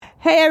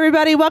Hey,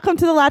 everybody. Welcome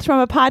to the Latch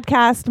Mama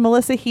podcast.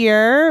 Melissa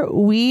here.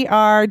 We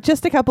are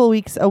just a couple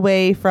weeks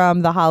away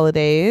from the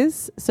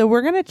holidays. So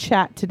we're going to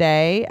chat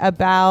today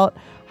about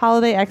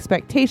holiday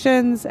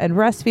expectations and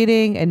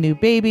breastfeeding and new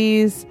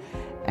babies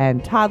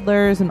and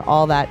toddlers and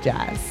all that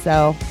jazz.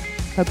 So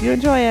hope you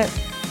enjoy it.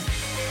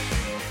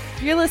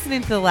 You're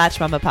listening to the Latch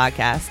Mama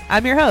podcast.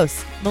 I'm your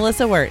host,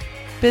 Melissa Wirt,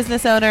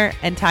 business owner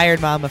and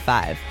tired mom of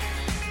 5.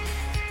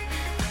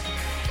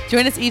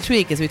 Join us each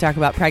week as we talk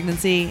about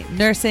pregnancy,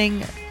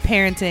 nursing,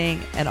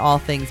 parenting, and all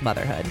things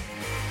motherhood.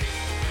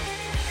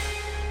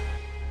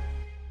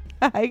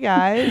 Hi,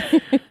 guys.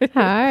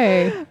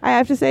 Hi. I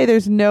have to say,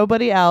 there's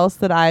nobody else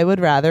that I would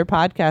rather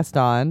podcast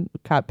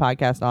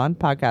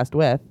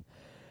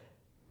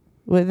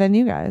with than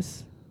you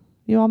guys.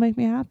 You all make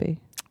me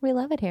happy. We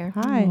love it here.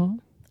 Hi. Aww.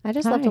 I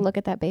just love to look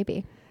at that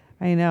baby.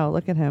 I know.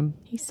 Look at him.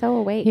 He's so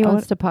awake. He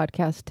wants to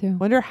podcast too.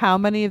 Wonder how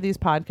many of these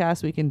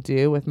podcasts we can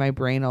do with my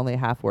brain only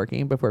half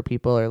working before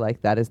people are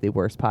like, that is the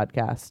worst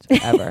podcast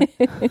ever.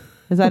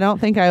 Because I don't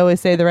think I always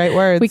say the right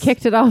words. We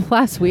kicked it off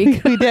last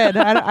week. We did.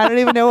 I don't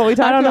even know what we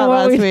talked about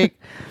last week.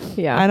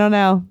 Yeah. I don't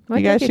know.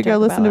 You guys should go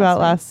listen about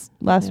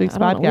last week's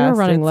podcast. We were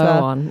running low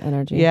on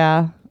energy.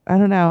 Yeah. I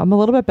don't know. I'm a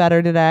little bit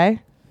better today.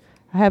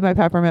 I had my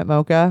peppermint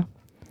mocha.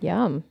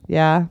 Yum.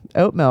 Yeah.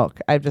 Oat milk,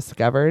 I've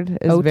discovered,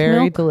 is Oat very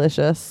milk?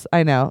 delicious.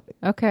 I know.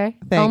 Okay.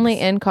 Thanks. Only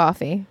in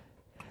coffee.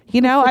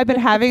 You know, I've been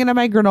having it on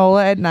my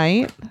granola at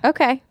night.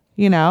 Okay.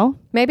 You know?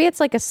 Maybe it's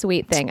like a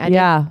sweet thing.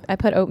 I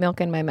put oat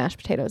milk in my mashed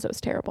potatoes. It was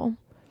terrible.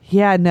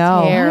 Yeah,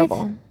 no. Terrible.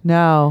 What?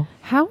 No.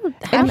 How?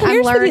 I'm here's the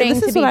deal. learning This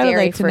to is be what I would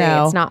dairy like to free.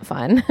 know. It's not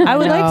fun. I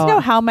would like to No. know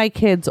how my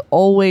kids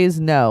always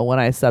know when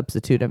I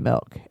substitute a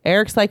milk.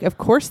 Eric's like, of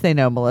course they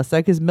know, Melissa,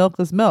 because milk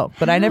is milk.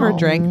 But I never How?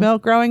 drank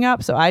milk growing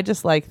up, so I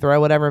just like throw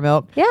whatever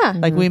milk. Yeah.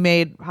 Like we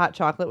made hot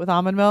chocolate with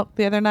almond milk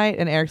the other night,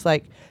 and Eric's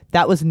like,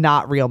 that was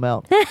not real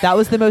milk. That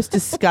was the most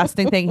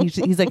disgusting thing.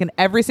 He's like, and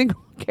every single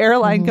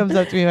Caroline comes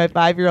up to me, my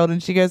 5-year-old,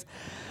 and she goes,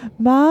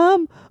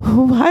 Mom,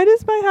 why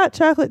does my hot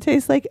chocolate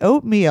taste like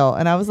oatmeal?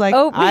 And I was like,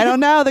 Oatmeal. I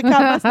don't know. The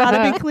cup must not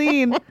have been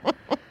clean.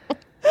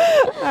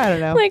 I don't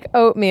know. Like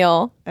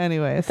oatmeal.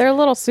 Anyways. They're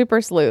little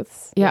super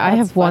sleuths. Yeah, I That's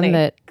have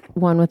funny.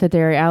 one with a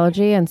dairy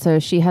allergy, and so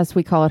she has.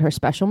 We call it her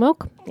special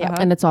milk. Yeah.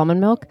 And it's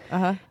almond milk.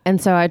 And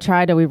so I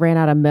tried. We ran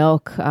out of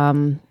milk.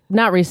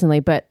 Not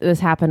recently, but this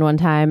happened one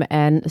time,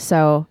 and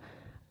so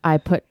I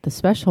put the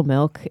special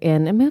milk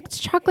in. I mean, it's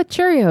chocolate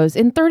Cheerios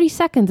in 30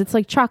 seconds. It's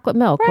like chocolate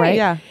milk, right?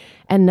 Yeah.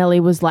 And Nellie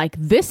was like,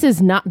 this is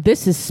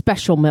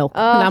special milk.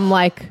 And I'm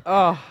like,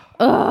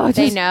 They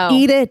just know.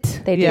 eat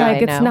it. They do. Yeah. Like,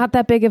 They it's know. not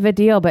that big of a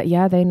deal, but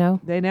yeah, they know.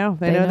 They know.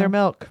 They They know know. their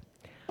milk.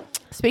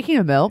 Speaking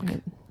of milk,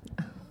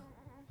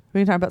 we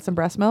can talk about some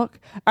breast milk.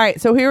 All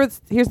right. So here's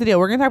the deal.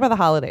 We're going to talk about the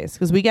holidays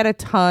because we get a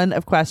ton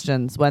of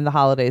questions when the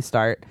holidays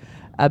start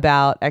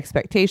about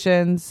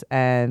expectations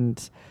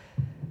and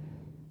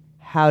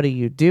how do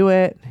you do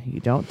it? You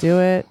don't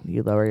do it.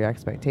 You lower your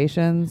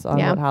expectations on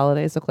Yeah. what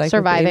holidays look like. with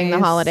Surviving the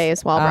babies.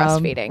 holidays while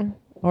breastfeeding.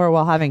 Or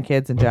while having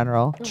kids in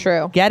general.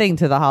 True. Getting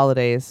to the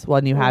holidays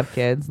when you have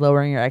kids,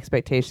 lowering your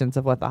expectations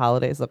of what the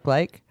holidays look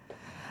like.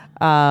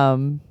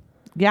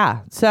 Yeah.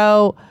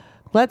 So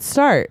let's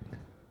start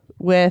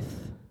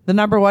with the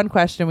number one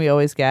question we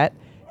always get.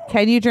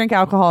 Can you drink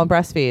alcohol and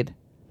breastfeed?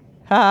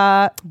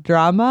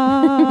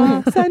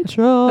 Drama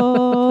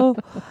Central.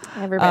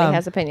 Everybody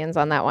has opinions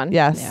on that one.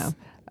 Yes.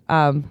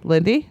 Yeah.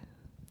 Lindy?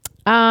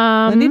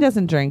 Um, Lindy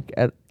doesn't drink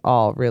at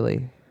all,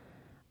 really.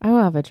 I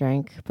will have a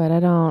drink, but I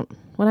don't.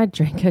 When I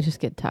drink, I just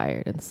get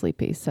tired and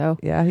sleepy. So,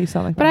 Yeah, you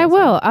sound like but my I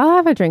husband. will. I'll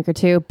have a drink or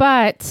two.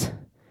 But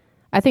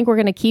I think we're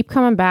going to keep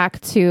coming back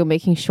to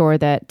making sure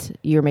that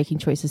you're making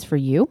choices for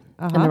you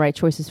and the right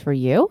choices for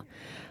you.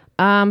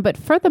 But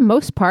for the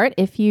most part,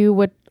 if you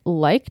would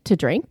like to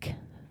drink,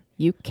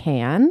 you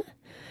can.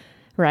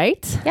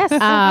 Right? Yes.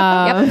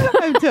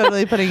 I'm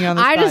totally putting you on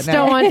the spot I just now.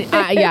 don't want.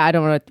 I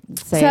don't want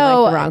to say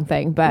So, like the wrong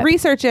thing. But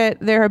research it.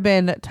 There have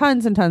been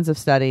tons and tons of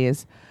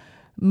studies.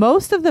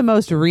 Most of the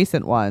most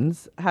recent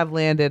ones have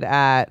landed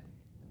at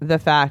the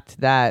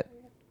fact that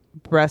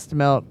breast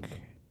milk,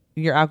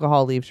 your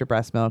alcohol leaves your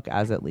breast milk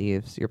as it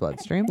leaves your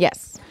bloodstream.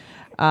 Yes.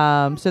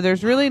 So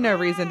there's really no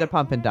reason to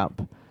pump and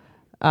dump.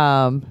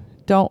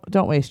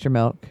 Don't waste your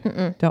milk.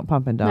 Don't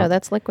pump and dump. No,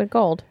 that's liquid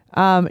gold.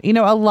 A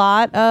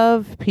lot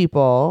of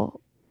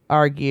people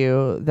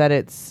argue that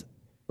it's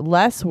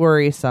less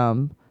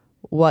worrisome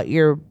what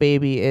your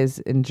baby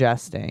is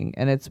ingesting,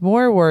 and it's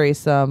more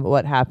worrisome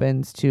what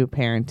happens to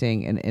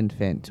parenting an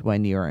infant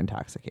when you're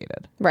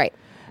intoxicated. Right.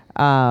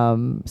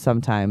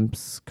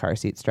 Sometimes car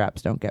seat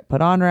straps don't get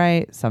put on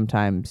right.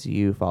 Sometimes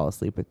you fall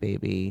asleep with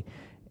baby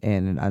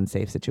in an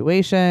unsafe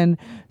situation.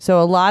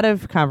 So a lot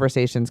of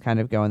conversations kind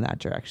of go in that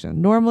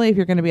direction. Normally, if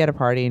you're going to be at a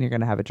party and you're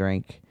going to have a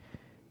drink,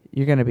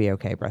 you're going to be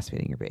okay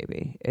breastfeeding your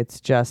baby. It's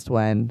just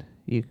when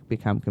you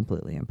become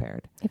completely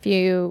impaired. If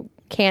you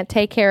can't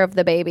take care of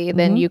the baby,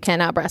 then you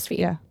cannot breastfeed.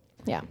 Yeah.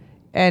 Yeah.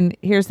 And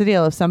here's the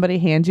deal. If somebody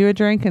hands you a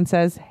drink and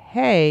says,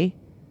 hey,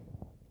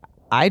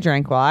 I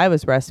drank while I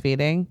was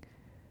breastfeeding,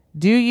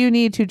 do you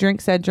need to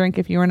drink said drink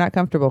if you are not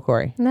comfortable,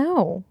 Corey?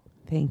 No.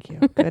 Thank you.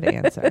 Good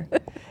answer.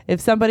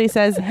 If somebody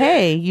says,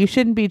 hey, you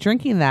shouldn't be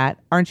drinking that,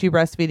 aren't you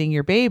breastfeeding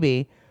your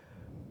baby?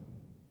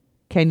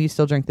 Can you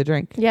still drink the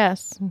drink?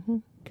 Yes. Mm-hmm.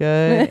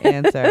 Good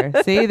answer.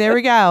 See, there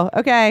we go.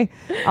 Okay.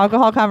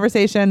 Alcohol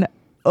conversation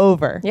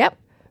over. Yep.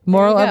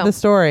 Moral of the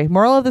story.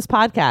 Moral of this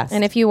podcast.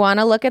 And if you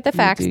want to look at the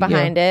facts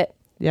behind it,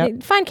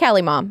 find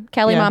Cali Mom.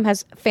 Cali Mom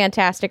has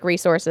fantastic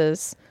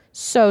resources.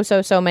 So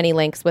many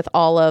links with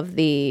all of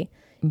the,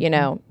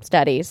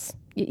 studies.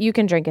 You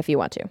can drink if you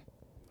want to.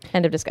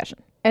 End of discussion.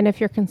 And if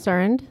you're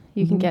concerned,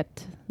 you can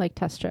get like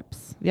test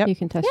strips. Yep. You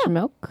can test your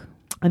milk.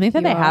 I think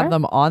that they have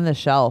them on the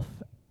shelf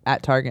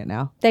at Target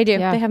now. They do.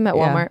 Yeah. They have them at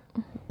Walmart.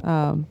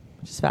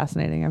 Which is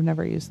fascinating. I've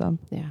never used them.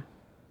 Yeah.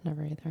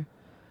 Never either.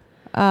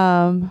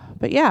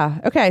 But yeah.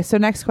 Okay. So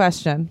next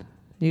question.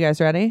 You guys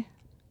ready?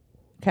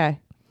 Okay.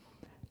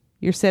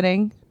 You're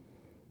sitting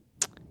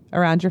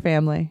around your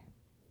family.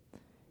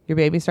 Your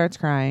baby starts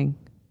crying.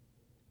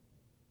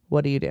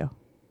 What do you do?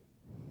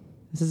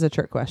 This is a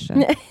trick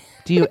question.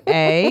 Do you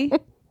A,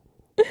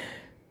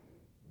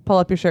 pull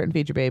up your shirt and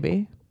feed your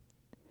baby?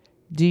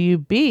 Do you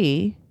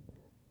B,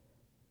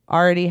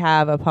 already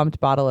have a pumped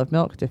bottle of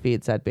milk to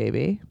feed said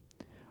baby?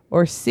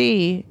 Or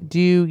C, do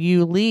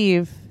you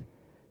leave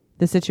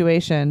the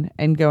situation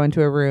and go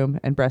into a room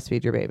and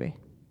breastfeed your baby?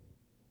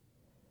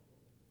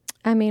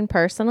 I mean,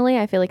 personally,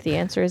 I feel like the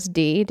answer is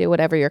D. Do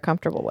whatever you're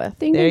comfortable with.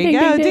 There you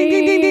go. Ding,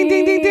 ding, ding, ding,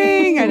 ding, ding,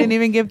 ding. I didn't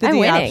even give the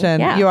D option.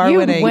 Yeah. You are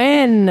winning.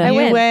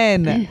 You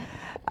win.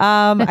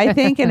 I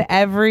think in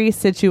every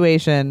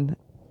situation,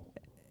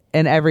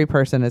 and every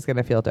person is going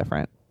to feel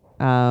different.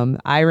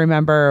 I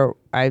remember,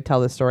 I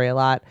tell this story a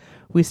lot.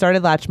 We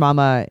started Latch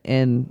Mama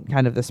in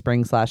kind of the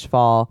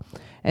spring/fall.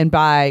 And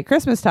by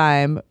Christmas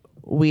time,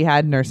 we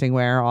had nursing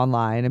wear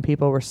online and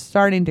people were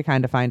starting to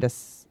kind of find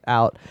us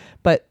out.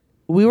 But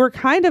we were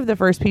kind of the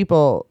first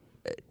people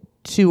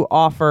to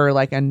offer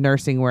like a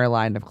nursing wear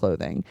line of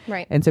clothing.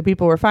 Right. And so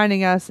people were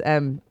finding us,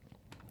 and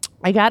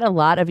I got a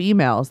lot of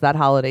emails that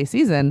holiday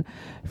season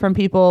from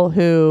people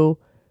who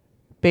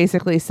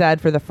basically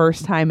said for the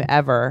first time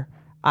ever,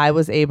 I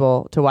was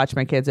able to watch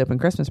my kids open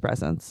Christmas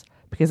presents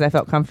because I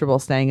felt comfortable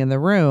staying in the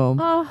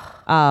room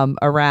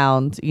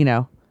around,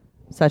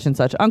 such and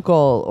such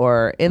uncle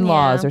or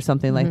in-laws or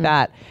something like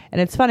that. And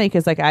it's funny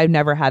because like I've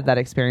never had that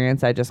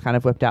experience. I just kind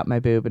of whipped out my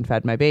boob and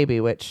fed my baby,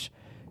 which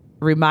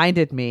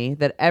reminded me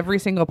that every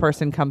single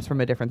person comes from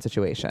a different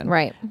situation.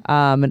 Right.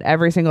 And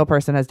every single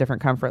person has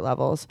different comfort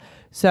levels.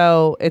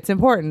 So it's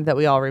important that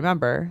we all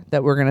remember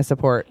that we're going to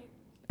support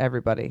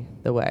everybody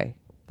the way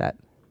that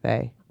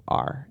they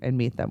are and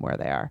meet them where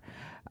they are.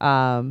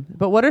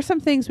 But what are some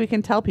things we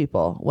can tell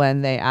people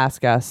when they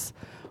ask us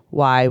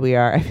why we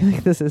are, I feel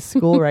like this is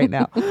school right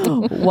now.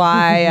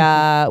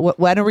 Why,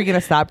 when are we going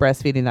to stop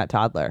breastfeeding that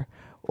toddler?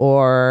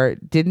 Or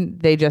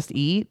didn't they just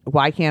eat?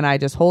 Why can't I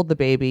just hold the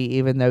baby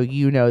even though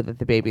you know that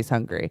the baby's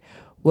hungry?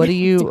 What do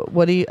you,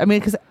 I mean,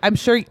 because I'm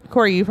sure,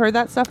 Corey, you've heard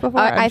that stuff before.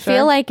 I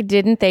feel like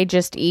didn't they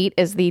just eat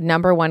is the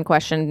number one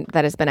question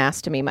that has been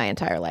asked to me my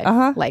entire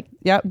life. Like,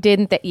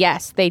 didn't they?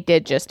 Yes, they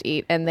did just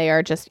eat, and they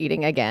are just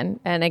eating again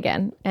and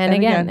again and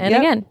again and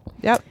again.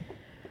 Yep.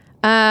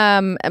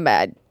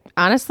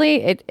 Honestly,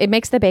 it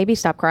makes the baby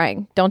stop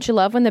crying. Don't you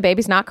love when the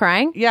baby's not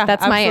crying? Yeah,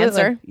 that's absolutely. my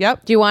answer.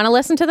 Yep. Do you want to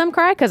listen to them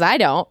cry? Because I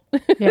don't.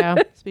 Yeah.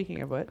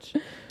 Speaking of which.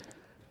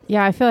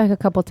 Yeah, I feel like a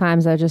couple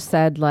times I just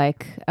said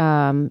like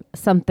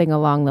something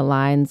along the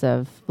lines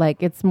of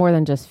like, it's more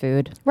than just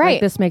food. Right.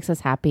 Like, this makes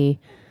us happy.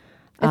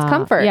 It's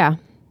comfort. Yeah.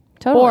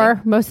 Totally.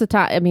 Or most of the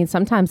time, I mean,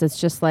 sometimes it's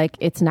just like,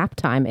 it's nap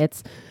time.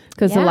 It's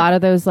because a lot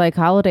of those like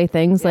holiday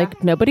things,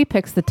 like nobody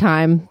picks the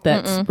time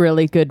that's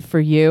really good for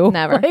you.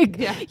 Never.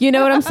 Like, you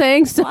know what I'm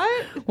saying? So,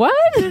 what?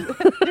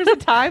 There's a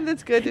time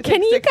that's good to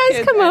Can take you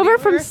guys come over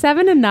from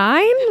 7 to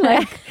 9?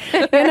 Like,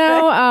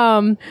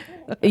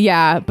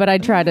 yeah, but I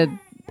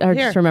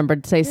just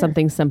remembered to say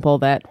something simple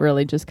that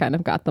really just kind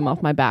of got them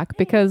off my back,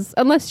 because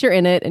unless you're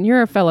in it and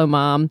you're a fellow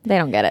mom, they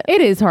don't get it. It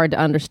is hard to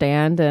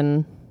understand.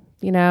 And,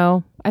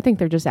 I think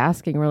they're just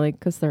asking really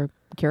because they're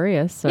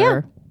curious.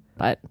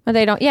 But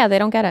they don't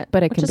get it.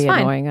 But it can be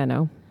annoying, I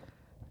know.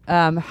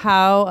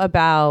 How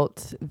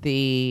about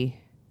the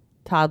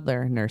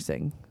toddler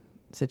nursing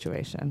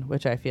situation,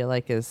 which I feel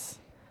like is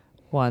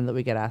one that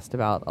we get asked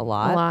about a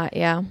lot. A lot,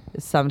 yeah.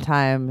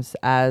 Sometimes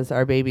as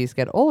our babies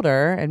get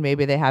older and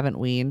maybe they haven't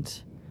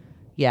weaned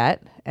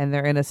yet and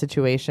they're in a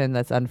situation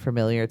that's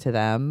unfamiliar to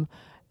them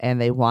and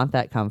they want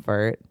that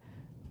comfort,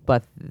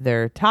 but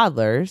they're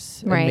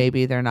toddlers and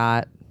maybe they're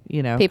not,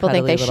 people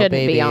think they shouldn't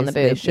be on the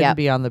boob. They shouldn't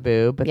be on the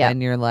boob, but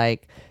then you're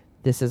like,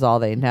 this is all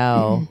they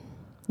know.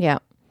 Yeah.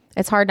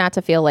 It's hard not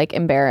to feel like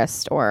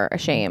embarrassed or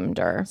ashamed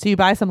or. So you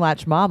buy some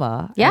Latch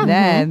Mama and Yeah.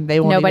 then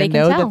they won't Nobody even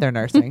can know tell. that they're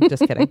nursing.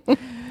 Just kidding.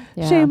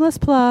 Yeah. Shameless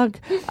plug.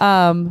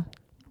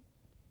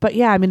 But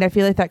yeah, I mean, I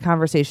feel like that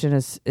conversation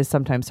is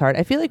sometimes hard.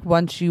 I feel like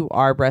once you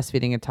are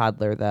breastfeeding a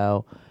toddler,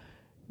 though,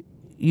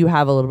 you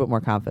have a little bit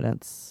more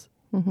confidence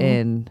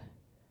in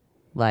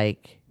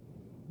like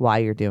why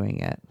you're doing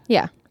it.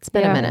 Yeah. It's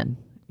been a minute.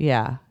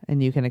 Yeah.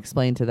 And you can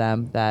explain to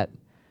them that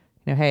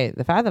hey,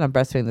 the fact that I'm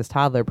breastfeeding this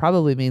toddler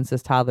probably means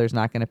this toddler's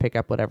not going to pick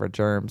up whatever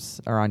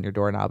germs are on your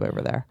doorknob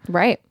over there.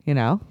 Right.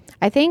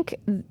 I think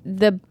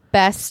the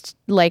best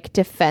like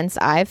defense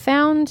I've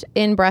found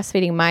in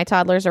breastfeeding my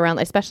toddlers around,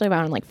 especially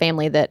around like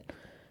family that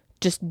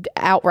just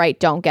outright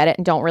don't get it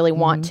and don't really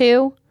want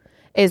to,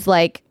 is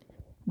like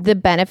the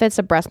benefits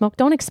of breast milk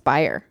don't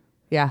expire.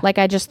 Yeah. Like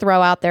I just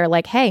throw out there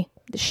like, hey,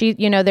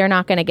 they're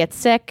not going to get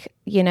sick.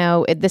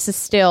 This is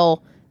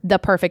still the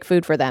perfect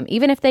food for them.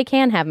 Even if they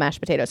can have mashed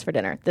potatoes for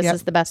dinner, this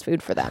is the best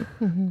food for them.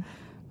 Mm-hmm.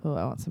 Oh,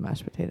 I want some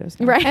mashed potatoes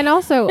now. Right. And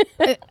also,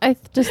 I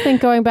just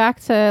think going back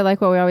to like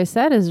what we always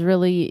said is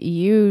really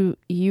you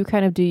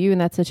kind of do you in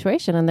that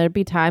situation. And there'd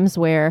be times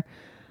where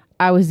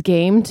I was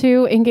game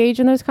to engage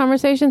in those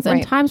conversations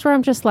and times where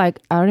I'm just like,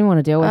 I don't even want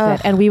to deal with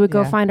it. And we would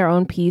go find our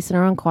own peace and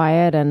our own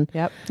quiet and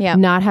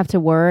not have to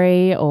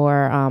worry.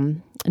 Or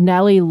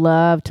Nellie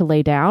loved to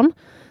lay down.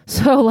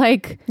 So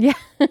like,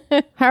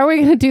 how are we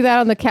going to do that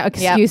on the couch?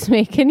 Excuse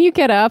me. Can you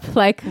get up?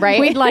 Like,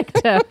 we'd like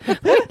to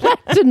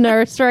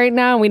nurse right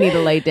now. We need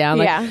to lay down.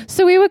 Like,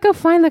 so we would go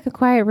find like a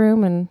quiet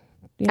room and.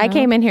 I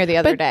came in here the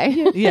other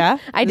day. Yeah,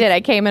 I did.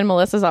 I came in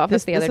Melissa's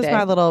office the other day. This is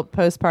my little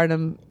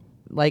postpartum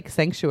like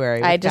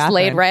sanctuary. I just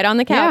laid right on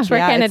the couch where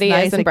Kennedy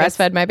is and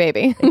breastfed my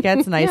baby. It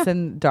gets nice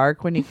and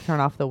dark when you turn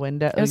off the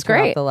window. It was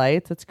great. Off the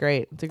lights. It's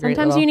great. It's a great.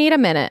 Sometimes you need a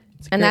minute,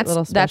 and that's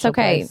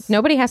okay. Place.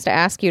 Nobody has to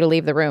ask you to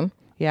leave the room.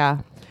 Yeah.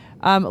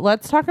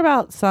 Let's talk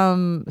about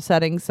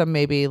setting some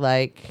maybe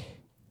like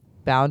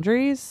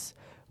boundaries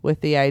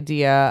with the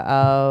idea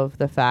of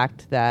the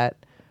fact that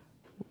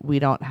we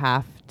don't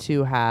have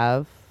to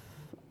have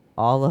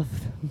all of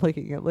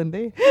looking at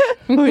Lindy.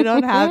 We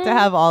don't have to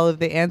have all of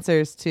the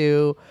answers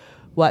to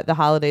what the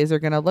holidays are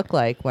going to look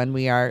like when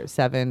we are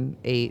 7,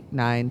 8,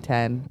 9,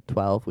 10,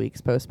 12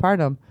 weeks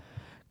postpartum.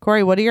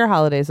 Corey, what do your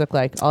holidays look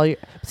like?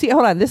 See,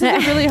 hold on. This is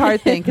a really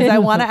hard thing because I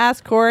want to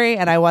ask Corey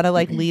and I want to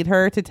like lead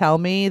her to tell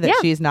me that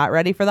she's not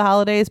ready for the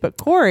holidays. But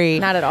Corey,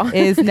 not at all.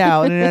 Is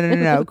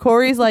no.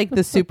 Corey's like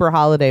the super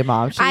holiday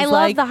mom. I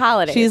love the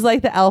holidays. She's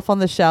like the elf on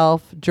the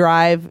shelf.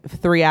 Drive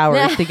 3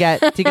 hours to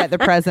get the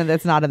present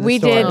that's not in the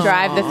store. We did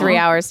drive the 3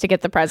 hours to get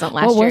the present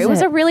last year. It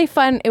was a really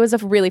fun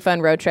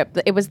road trip.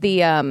 It was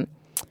the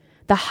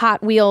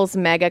Hot Wheels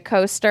mega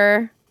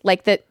coaster.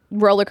 Like the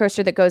roller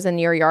coaster that goes in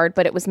your yard,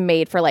 but it was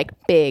made for like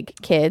big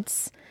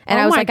kids. And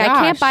I was like, I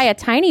can't buy a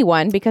tiny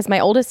one because my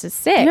oldest is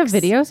 6. Do you have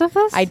videos of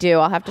this? I do.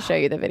 I'll have to show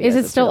you the videos. Is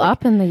it still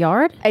up in the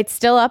yard? It's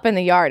still up in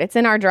the yard. It's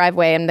in our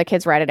driveway, and the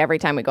kids ride it every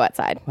time we go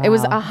outside. Wow, it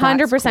was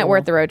 100%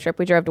 worth the road trip.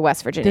 We drove to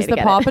West Virginia. Does the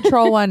Paw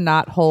Patrol one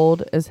not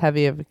hold as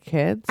heavy of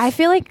kids? I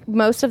feel like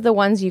most of the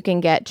ones you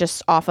can get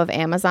just off of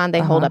Amazon,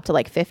 they hold up to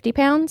like 50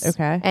 pounds.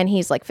 Okay. And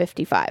he's like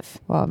 55.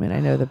 Well, I mean, I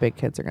know the big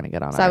kids are going to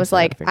get on. So I was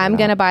like, I'm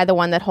going to buy the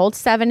one that holds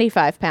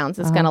 75 pounds.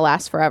 It's going to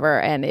last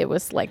forever. And it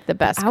was like the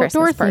best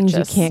Christmas purchase.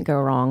 Things you can't go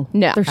wrong.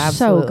 No. They're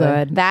so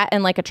good. That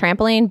and like a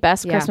trampoline,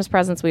 best Christmas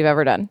presents we've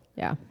ever done.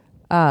 Yeah.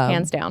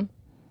 Hands down.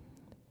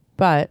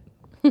 But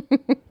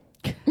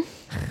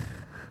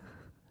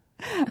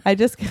I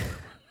just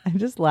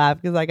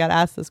laughed because I got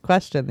asked this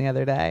question the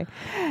other day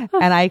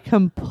and I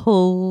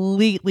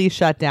completely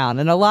shut down.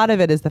 And a lot of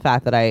it is the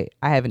fact that I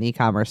have an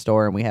e-commerce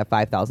store and we have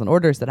 5,000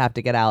 orders that have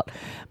to get out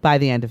by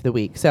the end of the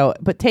week. So,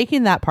 but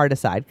taking that part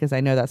aside, because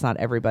I know that's not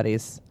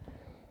everybody's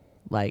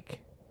like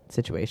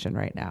situation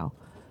right now.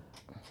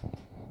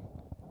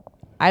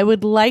 I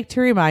would like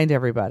to remind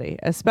everybody,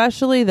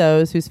 especially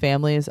those whose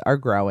families are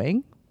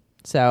growing.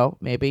 So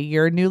maybe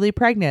you're newly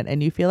pregnant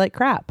and you feel like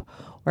crap,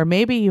 or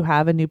maybe you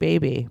have a new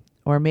baby,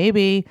 or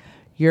maybe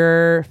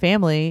your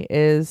family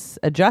is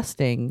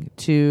adjusting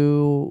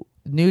to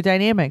new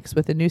dynamics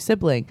with a new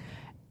sibling,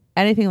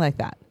 anything like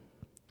that.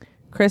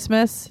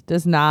 Christmas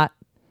does not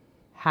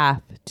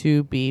have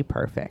to be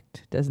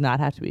perfect, does not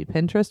have to be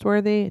Pinterest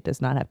worthy. It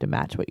does not have to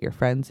match what your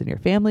friends and your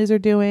families are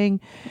doing.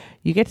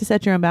 You get to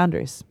set your own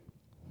boundaries.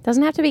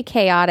 Doesn't have to be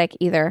chaotic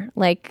either.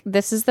 Like,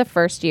 this is the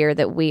first year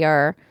that we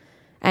are,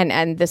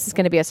 and this is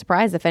going to be a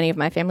surprise if any of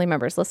my family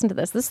members listen to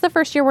this. This is the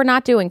first year we're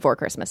not doing 4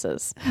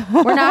 Christmases.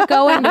 We're not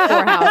going to 4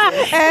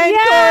 houses. And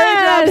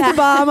Corey drops the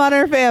bomb on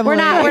her family. We're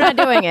not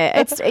doing it.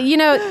 It's,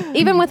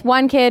 even with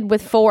one kid,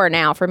 with 4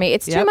 now for me,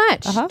 it's too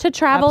much to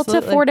travel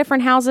to 4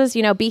 different houses.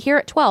 Be here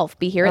at 12,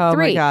 be here at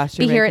 3, my gosh,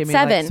 be here at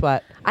 7.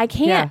 Sweat. I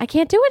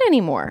can't do it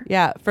anymore.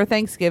 Yeah. For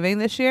Thanksgiving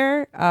this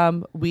year,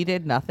 we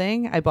did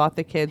nothing. I bought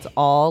the kids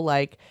all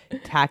like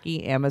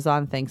tacky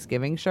Amazon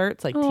Thanksgiving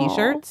shirts, like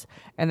t-shirts,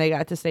 and they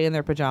got to stay in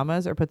their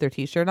pajamas or put their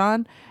t-shirt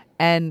on.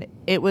 And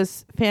it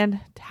was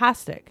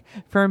fantastic.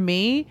 For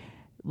me,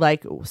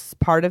 like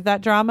part of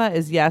that drama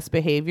is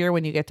behavior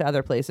when you get to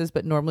other places,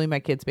 but normally my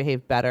kids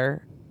behave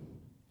better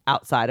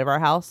outside of our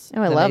house.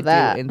 Oh, I love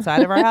that.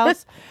 Inside of our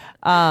house.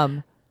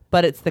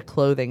 But it's the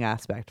clothing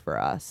aspect for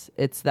us.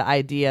 It's the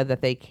idea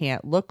that they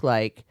can't look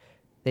like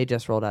they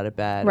just rolled out of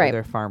bed. Right.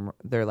 Or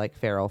they're like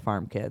feral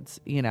farm kids,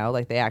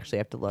 like they actually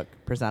have to look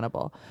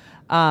presentable.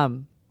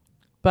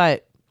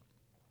 But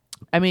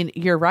I mean,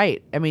 you're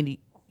right. I mean,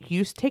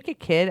 you take a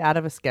kid out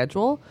of a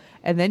schedule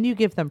and then you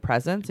give them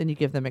presents and you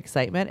give them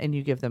excitement and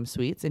you give them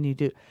sweets and you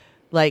do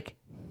like,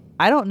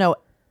 I don't know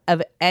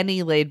of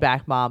any laid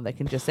back mom that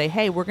can just say,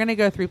 hey, we're going to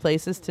go 3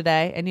 places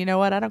today. And you know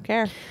what? I don't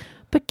care.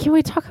 But can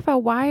we talk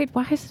about why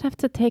does it have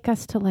to take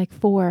us to like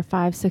 4,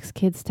 5, 6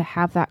 kids to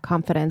have that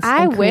confidence?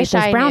 I wish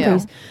I knew.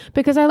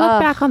 Because I look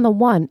back on the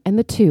 1 and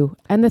the 2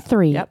 and the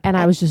 3 and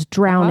I was just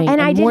drowning and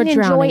I more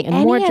didn't drowning enjoy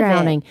and more any of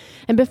drowning. it.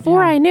 And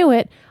before I knew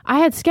it, I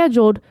had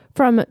scheduled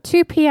from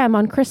 2 p.m.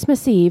 on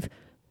Christmas Eve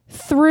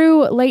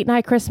through late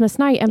night Christmas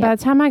night. And by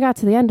the time I got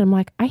to the end, I'm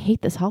like, I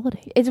hate this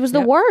holiday. It was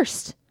the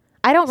worst.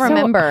 I don't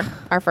remember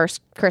our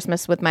first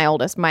Christmas with my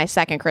oldest, my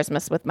second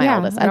Christmas with my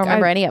oldest. I don't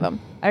remember any of them.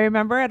 I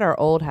remember at our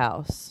old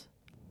house,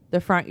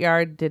 the front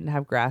yard didn't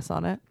have grass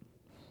on it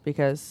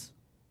because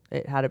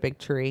it had a big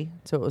tree.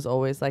 So it was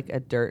always like a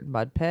dirt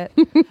mud pit.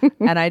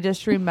 And I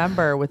just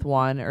remember with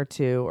 1 or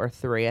 2 or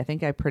 3, I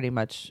think I pretty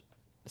much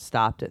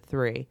stopped at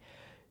 3.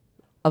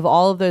 Of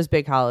all of those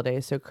big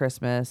holidays, so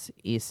Christmas,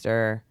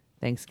 Easter,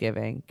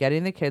 Thanksgiving,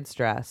 getting the kids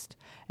dressed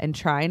and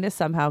trying to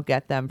somehow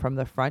get them from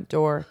the front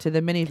door to the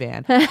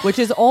minivan, which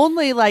is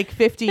only like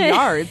 50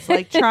 yards,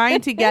 like trying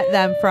to get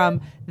them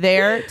from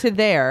there to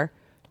there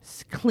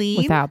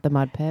clean. Without the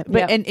mud pit.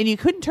 But, and you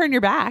couldn't turn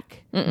your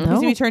back.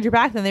 Because if you turned your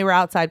back, then they were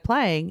outside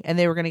playing and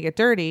they were going to get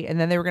dirty and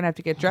then they were going to have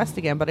to get dressed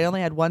again. But I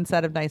only had 1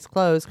 set of nice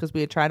clothes because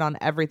we had tried on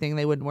everything.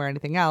 They wouldn't wear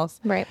anything else.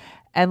 Right.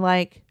 And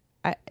like,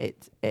 I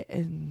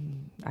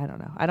don't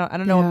know. I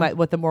don't know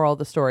what the moral of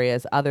the story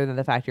is, other than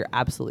the fact you're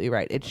absolutely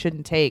right. It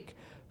shouldn't take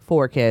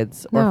 4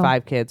 kids or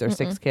 5 kids or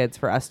 6 kids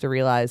for us to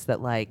realize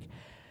that like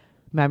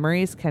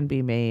memories can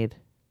be made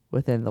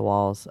within the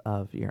walls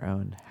of your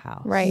own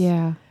house. Right.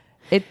 Yeah.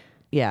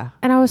 Yeah.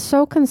 And I was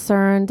so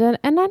concerned, and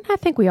I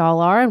think we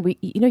all are, and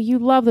you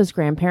love those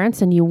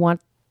grandparents and you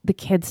want the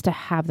kids to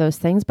have those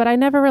things, but I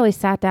never really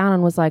sat down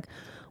and was like,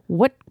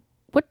 what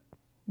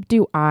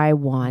do I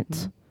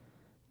want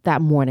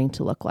that morning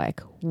to look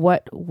like?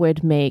 What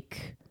would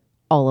make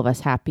all of us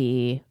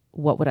happy?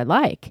 What would I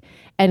like?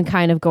 And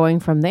kind of going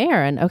from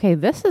there and, okay,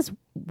 this is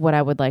what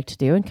I would like to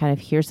do. And kind of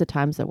here's the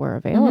times that were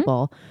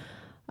available.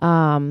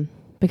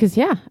 Because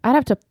I'd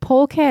have to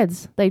pull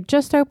kids. They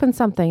just opened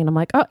something and I'm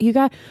like, oh, you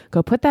got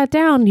go put that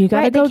down. You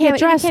got to go get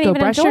dressed, go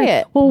brush your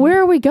hair. Well, where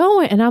are we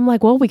going? And I'm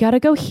like, well, we got to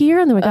go here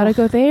and then we got to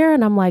go there.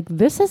 And I'm like,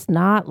 this is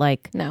not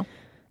like, no,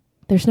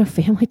 there's no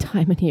family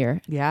time in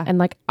here. Yeah. And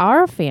like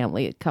our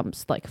family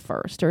comes like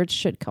first, or it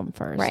should come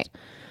first. Right.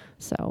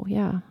 So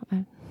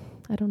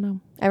I don't know.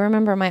 I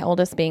remember my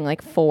oldest being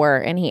like 4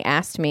 and he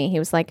asked me, he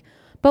was like,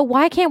 but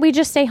why can't we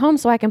just stay home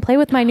so I can play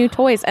with my new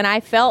toys? And I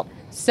felt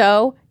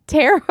so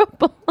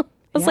terrible.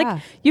 I was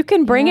like, you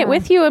can bring it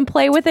with you and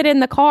play with it in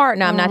the car.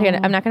 No, I'm not going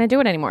to do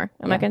it anymore.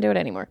 I'm not going to do it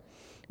anymore.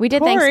 We did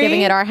Corey,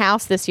 Thanksgiving at our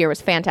house this year. It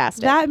was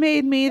fantastic. That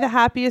made me the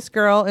happiest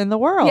girl in the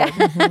world.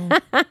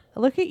 Yeah.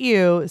 Look at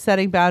you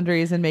setting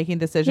boundaries and making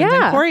decisions.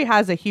 Yeah. And Corey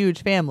has a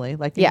huge family.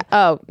 Like,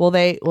 will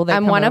they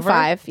I'm one of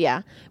 5.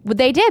 Yeah. Well,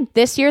 they did.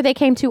 This year they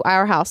came to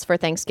our house for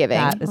Thanksgiving.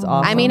 That is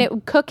awesome. I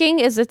mean, cooking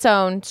is its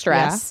own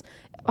stress.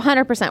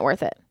 100%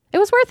 worth it. It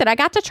was worth it. I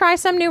got to try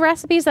some new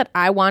recipes that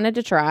I wanted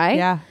to try.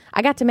 Yeah.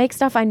 I got to make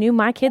stuff I knew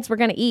my kids were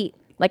going to eat.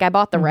 Like I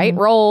bought the right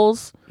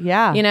rolls.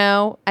 Yeah. You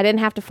know, I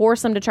didn't have to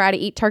force them to try to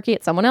eat turkey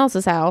at someone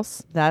else's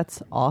house.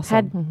 That's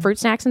awesome. Had fruit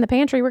snacks in the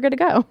pantry. We're good to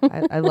go.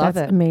 I love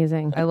That's it.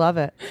 amazing. I love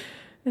it.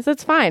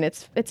 It's fine.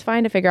 It's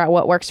fine to figure out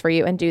what works for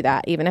you and do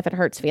that, even if it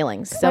hurts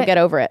feelings. So get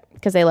over it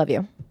because they love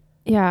you.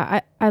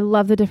 Yeah. I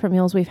love the different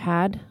meals we've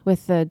had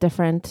with the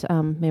different,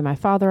 maybe my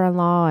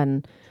father-in-law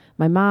and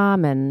my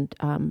mom and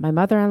my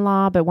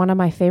mother-in-law. But one of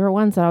my favorite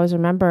ones that I always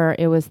remember,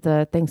 it was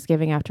the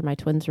Thanksgiving after my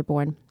twins were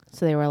born.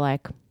 So they were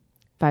like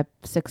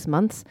 5-6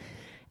 months.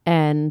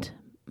 And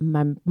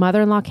my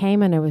mother-in-law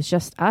came and it was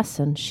just us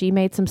and she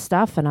made some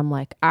stuff. And I'm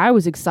like, I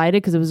was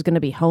excited because it was going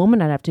to be home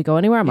and I'd have to go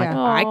anywhere. I'm like,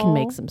 I can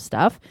make some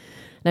stuff.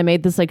 And I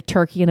made this like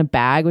turkey in a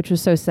bag, which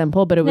was so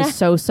simple, but it was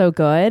so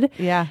good.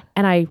 Yeah.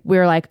 And we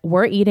were like,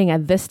 we're eating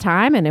at this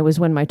time. And it was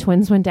when my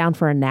twins went down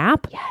for a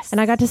nap. Yes.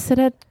 And I got to sit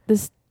at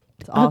this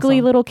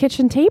ugly little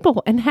kitchen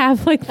table and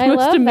have like the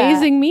most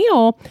amazing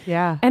meal.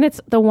 Yeah. And it's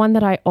the one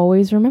that I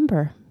always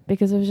remember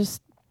because it was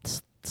just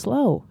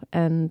slow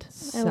and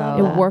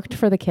it worked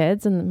for the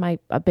kids, and my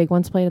big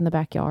ones played in the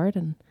backyard.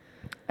 And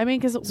I mean,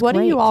 because what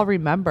do you all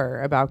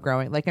remember about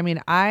growing? Like, I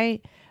mean, my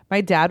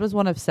dad was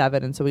one of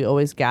 7, and so we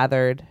always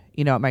gathered,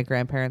 at my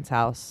grandparents'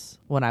 house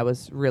when I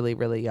was really,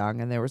 really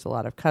young, and there was a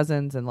lot of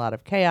cousins and a lot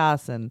of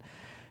chaos. And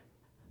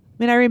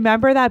I mean, I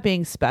remember that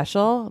being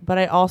special, but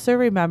I also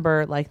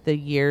remember like the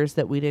years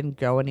that we didn't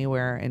go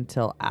anywhere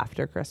until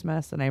after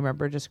Christmas. And I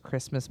remember just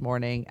Christmas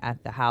morning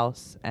at the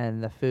house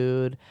and the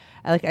food.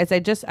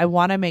 I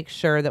want to make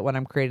sure that when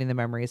I'm creating the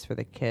memories for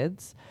the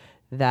kids,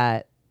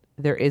 that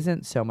there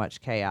isn't so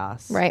much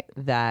chaos, right?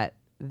 That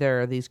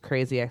there are these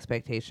crazy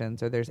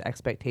expectations, or there's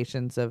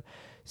expectations of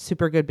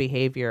super good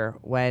behavior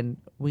when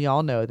we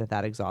all know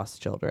that exhausts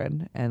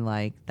children, and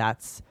like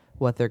that's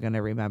what they're going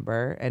to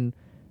remember. And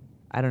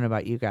I don't know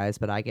about you guys,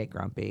 but I get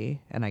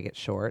grumpy and I get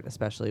short,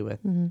 especially with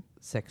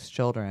 6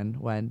 children,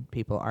 when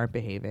people aren't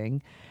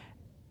behaving.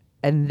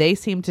 And they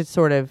seem to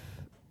sort of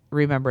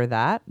remember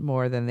that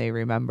more than they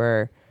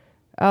remember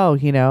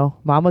oh,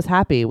 mom was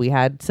happy. We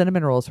had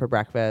cinnamon rolls for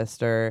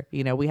breakfast, or,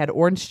 we had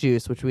orange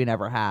juice, which we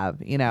never have,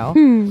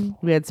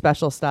 we had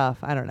special stuff.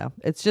 I don't know.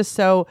 It's just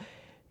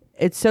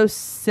it's so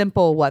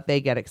simple what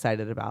they get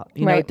excited about.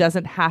 It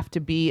doesn't have to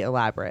be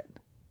elaborate.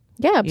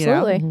 Yeah,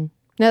 absolutely. Mm-hmm.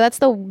 No, that's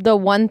the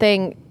one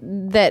thing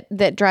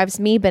that drives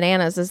me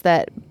bananas is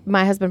that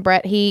my husband,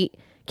 Brett, he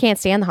can't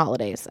stand the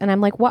holidays. And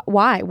I'm like, what?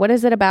 Why? What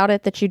is it about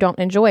it that you don't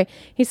enjoy?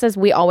 He says,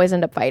 we always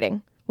end up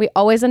fighting. We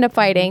always end up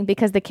fighting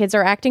because the kids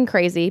are acting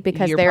crazy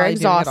because they're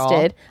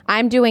exhausted.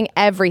 I'm doing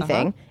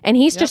everything. And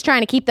he's just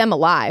trying to keep them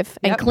alive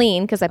and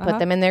clean because I put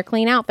them in their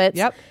clean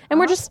outfits. And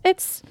we're just,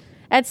 it's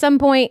at some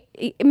point,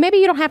 maybe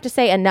you don't have to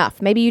say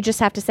enough. Maybe you just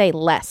have to say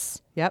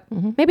less.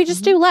 Maybe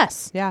just do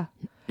less. Yeah.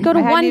 Go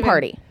to one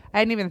party. I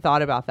hadn't even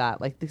thought about that.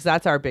 Because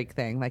that's our big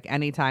thing.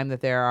 Anytime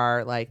that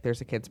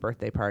there's a kid's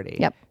birthday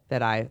party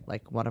that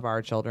one of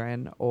our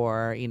children,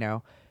 or,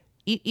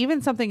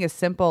 even something as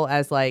simple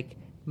as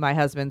my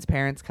husband's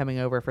parents coming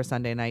over for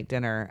Sunday night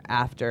dinner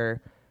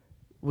after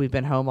we've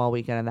been home all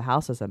weekend and the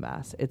house is a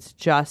mess. It's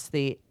just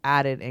the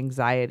added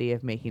anxiety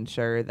of making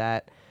sure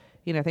that,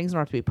 things don't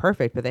have to be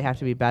perfect, but they have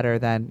to be better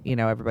than,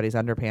 everybody's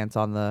underpants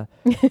on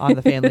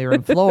the family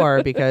room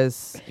floor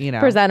because,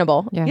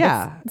 presentable.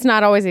 Yeah. It's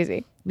not always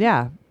easy.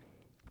 Yeah.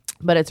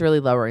 But it's really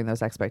lowering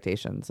those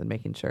expectations and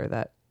making sure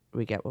that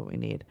we get what we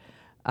need.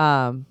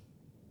 I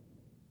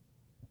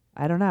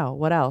don't know.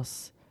 What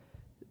else?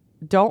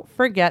 Don't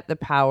forget the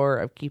power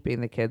of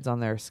keeping the kids on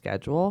their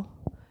schedule.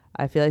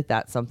 I feel like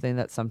that's something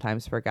that's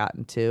sometimes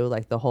forgotten too.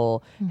 The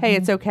whole, hey,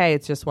 it's okay.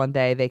 It's just one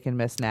day they can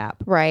miss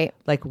nap. Right.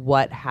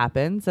 What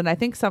happens? And I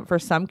think for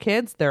some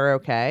kids, they're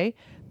okay.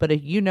 But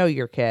if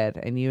your kid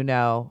and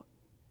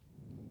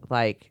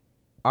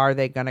are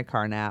they going to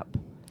car nap?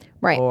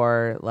 Right.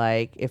 Or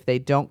if they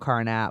don't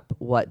car nap,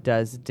 what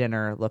does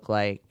dinner look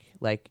like?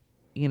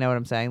 You know what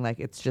I'm saying?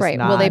 It's just right.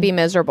 Will they be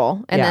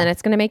miserable? And then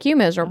it's going to make you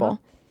miserable.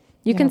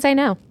 You can say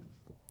no.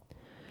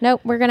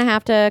 Nope, we're going to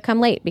have to come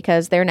late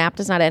because their nap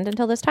does not end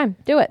until this time.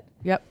 Do it.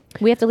 Yep.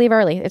 We have to leave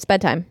early. It's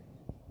bedtime.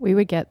 We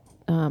would get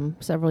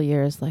several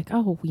years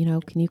oh,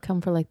 can you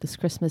come for this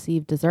Christmas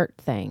Eve dessert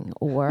thing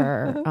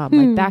or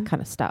that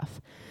kind of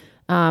stuff.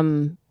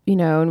 And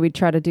we'd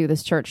try to do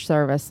this church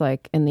service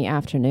in the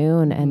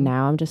afternoon. And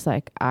now I'm just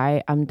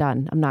I'm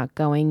done. I'm not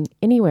going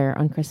anywhere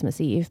on Christmas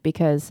Eve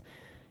because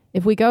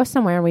if we go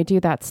somewhere and we do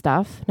that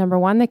stuff, number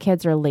one, the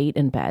kids are late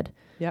in bed.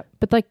 Yep.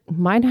 But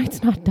my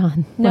night's not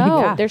done.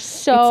 No, there's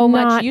so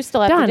much you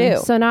still have to do.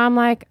 So now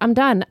I'm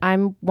done. I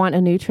want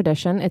a new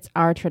tradition. It's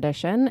our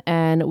tradition.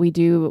 And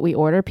we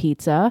order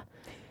pizza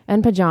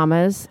and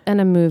pajamas and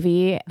a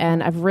movie.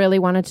 And I've really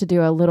wanted to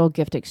do a little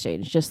gift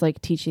exchange, just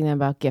teaching them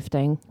about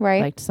gifting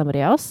to somebody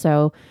else.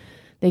 So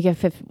they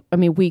get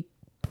we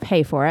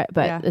pay for it,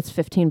 but it's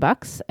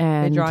 $15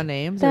 and they draw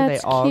names and they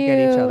all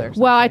get each other something.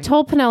 Well, I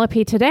told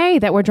Penelope today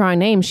that we're drawing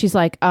names. She's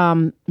like,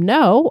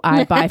 no,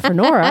 I buy for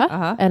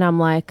Nora. And I'm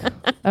like,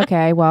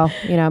 okay, well,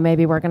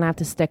 maybe we're gonna have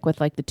to stick with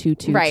the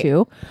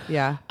 2-2-2.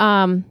 Yeah.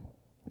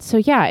 So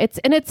yeah,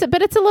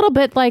 but it's a little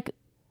bit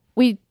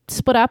we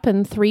split up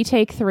in 3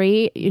 take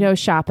 3,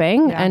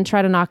 shopping and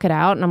try to knock it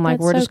out. And I'm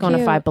we're just going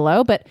to Five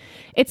Below, but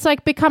it's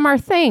become our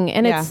thing.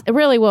 And it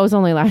really was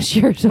only last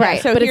year.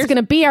 Right. So but it's going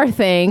to be our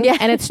thing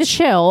and it's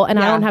chill and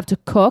I don't have to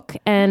cook.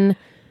 And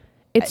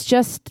it's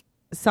just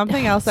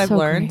something else I've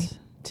learned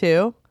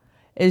too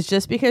is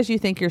just because you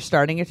think you're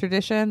starting a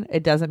tradition,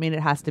 it doesn't mean it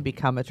has to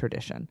become a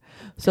tradition.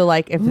 So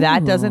if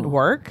that doesn't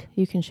work,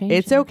 you can change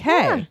it's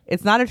okay. Yeah.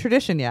 It's not a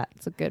tradition yet.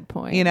 It's a good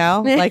point. It's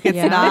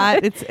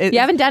not. You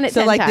haven't done it.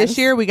 So 10 times. This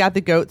year we got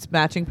the goats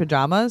matching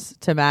pajamas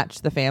to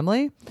match the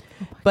family.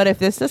 But if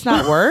this does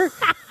not work,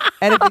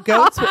 and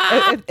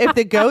if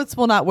the goats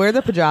will not wear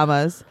the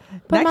pajamas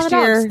next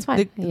year,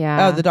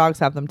 the dogs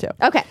have them too.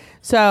 Okay.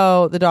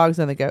 So the dogs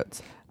and the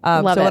goats.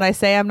 Love it. When I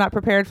say I'm not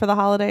prepared for the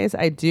holidays,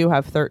 I do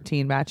have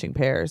 13 matching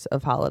pairs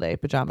of holiday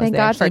pajamas. Thank they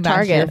God actually for match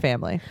Target. your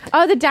family.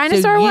 Oh, the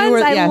dinosaur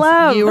ones? I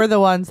love. You were the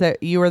one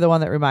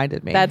that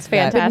reminded me. That's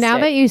fantastic. But now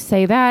that you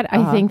say that,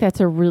 I think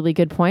that's a really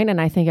good point, and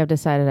I think I've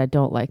decided I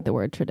don't like the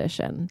word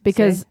tradition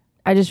because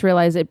I just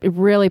realized it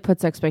really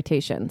puts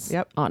expectations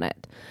on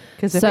it.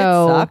 Because if it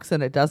sucks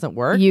and it doesn't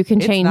work, you can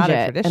change not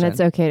it, and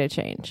it's okay to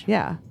change.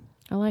 Yeah.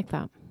 I like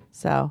that.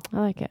 So I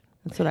like it.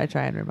 That's what I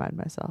try and remind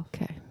myself.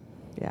 Okay.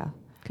 Yeah.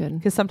 Good.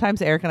 Because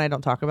sometimes Eric and I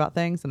don't talk about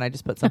things and I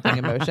just put something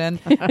in motion.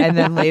 And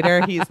then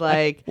later he's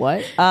like,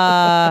 what?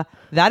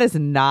 That is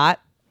not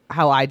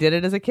how I did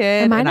it as a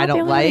kid. Am I and not I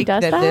don't like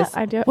that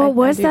this. What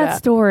was that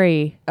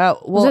story? Oh,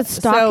 well, was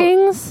it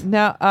stockings?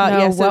 No.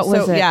 What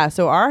was it? Yeah.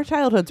 So our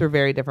childhoods were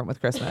very different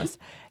with Christmas.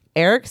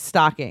 Eric's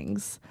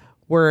stockings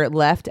were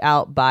left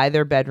out by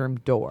their bedroom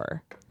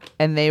door.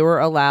 And they were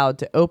allowed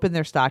to open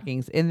their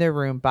stockings in their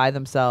room by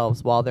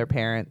themselves while their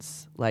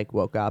parents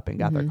woke up and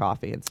got their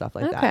coffee and stuff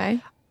like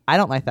that. I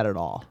don't like that at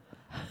all.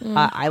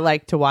 I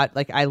like to watch,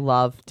 I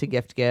love to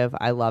gift give.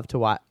 I love to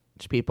watch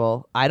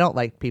people. I don't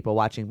like people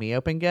watching me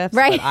open gifts,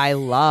 but I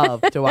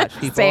love to watch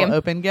people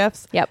open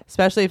gifts. Yep.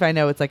 Especially if I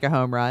know it's a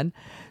home run.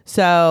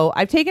 So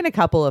I've taken a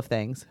couple of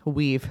things.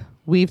 We've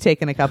we've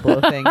taken a couple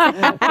of things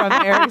from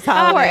Eric's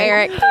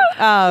holiday. Poor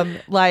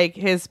Eric. Like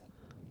his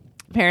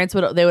parents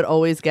would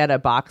always get a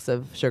box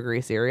of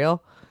sugary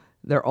cereal,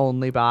 their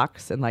only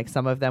box, and like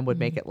some of them would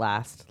make it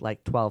last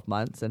like 12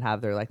 months and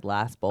have their like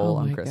last bowl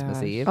on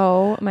Christmas Eve.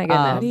 Oh my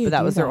goodness. But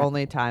that was their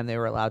only time they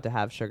were allowed to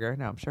have sugar.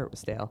 No, I'm sure it was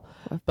stale.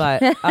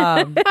 But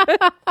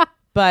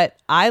but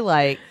I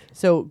like,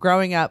 so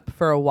growing up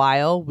for a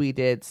while, we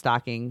did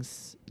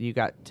stockings. You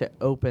got to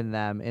open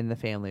them in the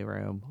family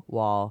room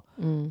while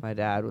my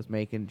dad was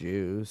making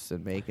juice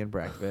and making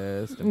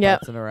breakfast and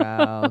putzing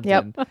around.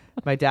 And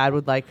my dad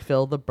would like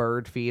fill the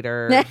bird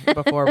feeder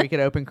before we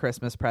could open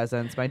Christmas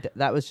presents.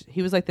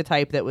 He was like the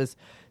type that was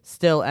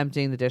still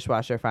emptying the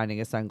dishwasher, finding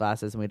his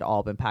sunglasses, and we'd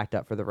all been packed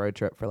up for the road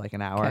trip for like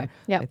an hour. Okay.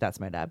 Like that's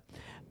my dad.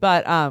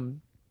 But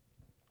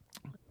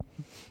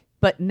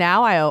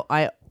now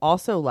I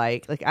also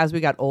like as we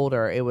got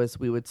older,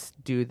 we would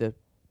do the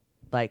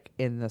like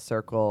in the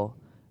circle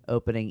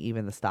opening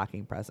even the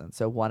stocking presents.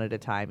 So one at a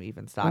time,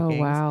 even stockings.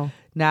 Oh, wow.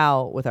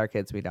 Now with our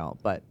kids, we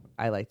don't, but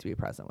I like to be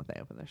present when they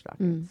open their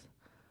stockings.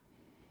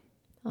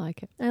 I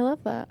like it. I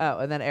love that. Oh,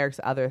 and then Eric's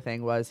other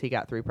thing was he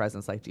got 3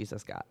 presents like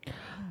Jesus got.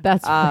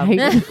 That's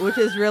right. Which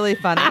is really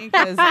funny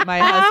because my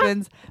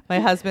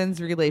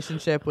husband's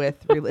relationship with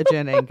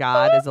religion and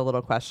God is a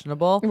little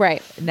questionable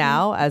right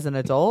now as an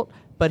adult.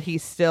 But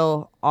he's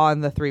still on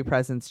the 3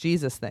 presents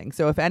Jesus thing.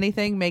 So if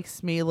anything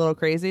makes me a little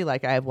crazy,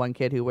 like I have one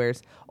kid who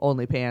wears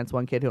only pants,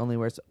 one kid who only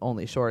wears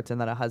only shorts, and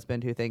then a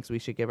husband who thinks we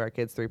should give our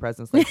kids 3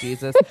 presents like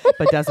Jesus,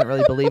 but doesn't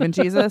really believe in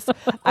Jesus.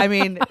 I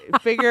mean,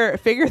 figure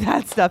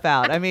that stuff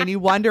out. I mean, you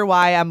wonder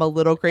why I'm a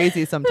little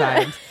crazy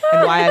sometimes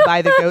and why I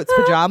buy the goats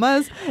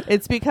pajamas.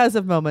 It's because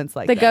of moments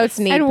like the goats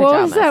need and pajamas.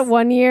 what was that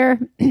one year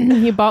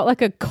you bought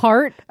like a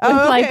cart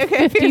with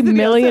 50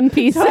 million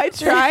pieces?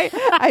 So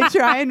I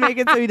try and make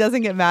it so he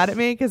doesn't get mad at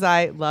me because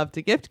I love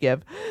to gift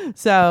give.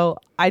 So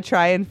I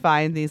try and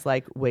find these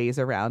like ways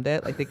around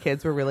it. Like the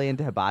kids were really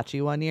into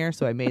hibachi one year,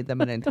 so I made them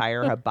an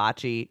entire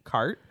hibachi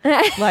cart.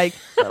 like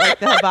the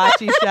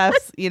hibachi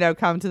chefs,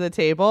 come to the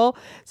table.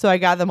 So I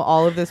got them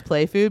all of this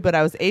play food, but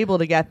I was able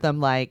to get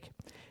them like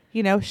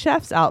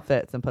chef's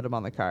outfits and put them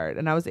on the cart.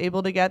 And I was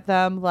able to get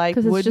them like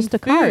wooden just a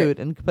food cart.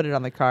 and put it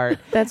on the cart.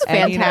 That's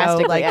and,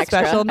 fantastic. like extra.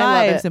 special I love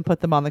knives it. and put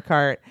them on the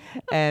cart.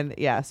 And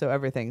so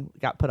everything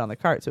got put on the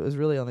cart. So it was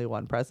really only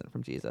one present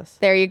from Jesus.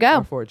 There you go.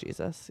 Or for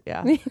Jesus.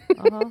 Yeah.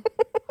 Uh-huh.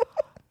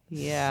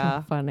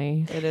 Yeah. So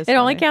funny. It is. It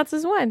only funny. counts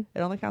as one.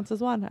 It only counts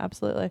as one.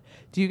 Absolutely.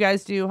 Do you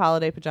guys do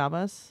holiday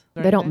pajamas?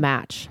 They don't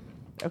match.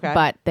 Okay.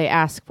 But they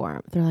ask for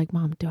them. They're like,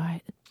 Mom, can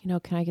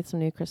I get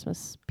some new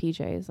Christmas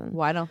PJs? And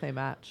why don't they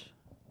match?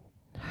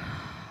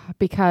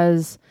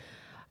 Because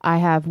I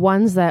have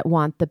ones that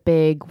want the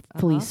big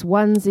fleece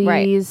onesies.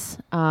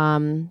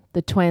 Right.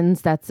 The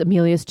twins, that's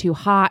Amelia's too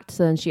hot,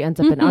 so then she ends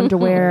up in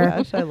underwear. Oh my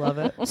gosh, I love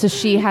it. So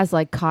she has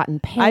like cotton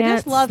pants. I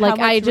just love how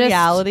much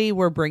reality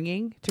we're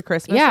bringing to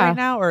Christmas right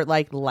now, or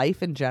like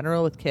life in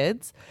general with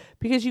kids,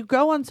 because you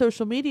go on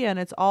social media and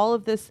it's all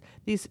of these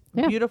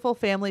beautiful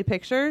family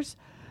pictures.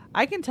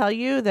 I can tell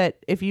you that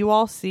if you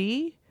all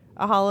see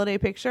a holiday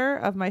picture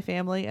of my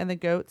family and the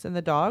goats and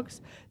the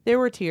dogs, there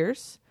were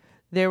tears.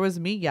 There was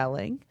me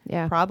yelling.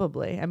 Yeah.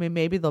 Probably. I mean,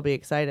 maybe they'll be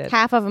excited.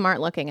 Half of them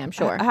aren't looking, I'm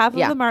sure. Half of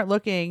them aren't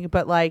looking,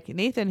 but like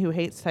Nathan, who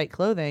hates tight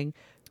clothing,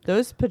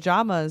 those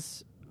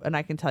pajamas, and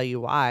I can tell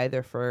you why,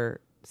 they're for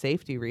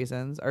safety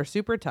reasons, are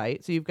super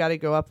tight. So you've got to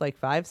go up like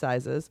 5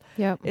 sizes.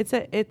 Yep. It's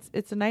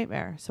a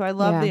nightmare. So I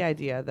love the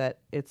idea that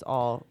it's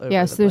all over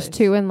Yes, the there's place.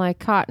 2 in like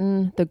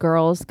cotton. The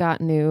girls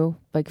got new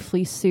like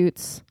fleece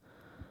suits.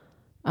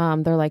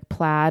 They're like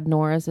plaid.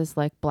 Nora's is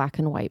like black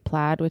and white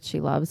plaid, which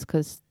she loves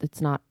because it's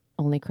not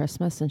only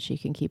Christmas and she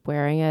can keep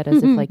wearing it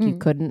as if like you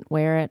couldn't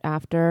wear it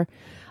after.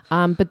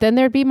 But then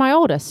there'd be my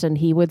oldest, and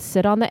he would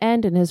sit on the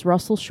end in his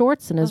Russell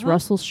shorts and his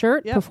Russell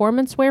shirt,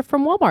 performance wear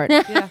from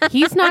Walmart.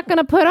 He's not going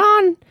to put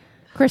on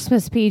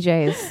Christmas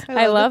PJs.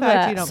 I love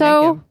that.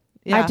 So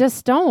I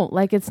just don't.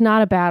 Like, it's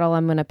not a battle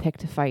I'm going to pick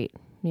to fight,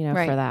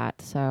 for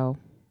that. So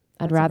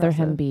I'd rather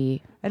him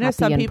be I know happy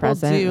some and people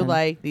present do and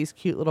like these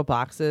cute little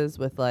boxes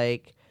with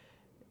like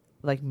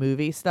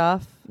movie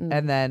stuff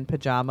and then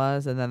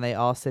pajamas, and then they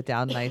all sit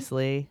down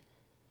nicely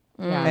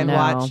and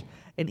watch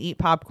and eat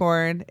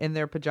popcorn in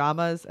their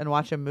pajamas and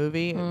watch a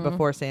movie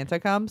before Santa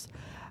comes.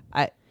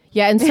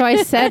 and so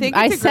I said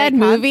I said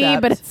movie,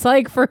 concept. but it's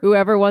like for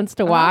whoever wants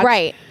to watch.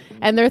 Right.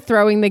 And they're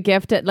throwing the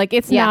gift at like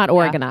it's not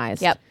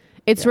organized. Yep.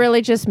 It's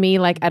really just me,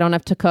 like, I don't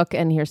have to cook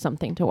and here's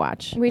something to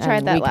watch. We tried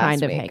And that we last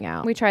kind week. of hang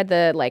out. We tried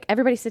the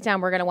everybody sit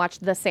down. We're going to watch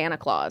the Santa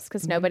Claus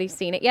because nobody's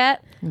seen it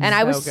yet, and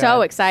I was So so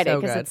good. excited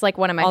So because good. it's like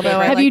one of my Although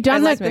favorite. I Have like, you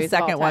done I like the the movies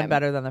of all second one time.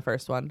 better than the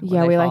first one? when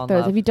Yeah, they we fall like in those.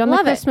 love. Have you done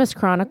Love the it. Christmas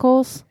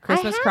Chronicles?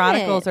 Christmas I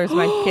Chronicles haven't.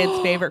 are my kids'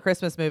 favorite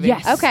Christmas movie.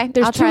 Yes. Okay,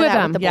 There's I'll 2 try of that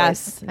them. with the boys.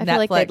 Yes, I feel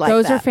like Netflix. they'd like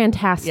Those that. are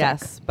fantastic.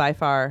 Yes, by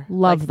far.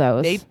 Love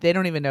those. They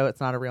don't even know it's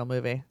not a real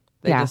movie.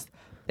 They Yeah.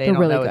 they They're don't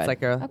really know good. it's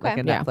like a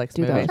Okay. Yeah, Netflix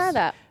do movie. those. Try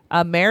that.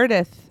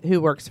 Meredith,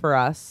 who works for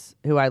us,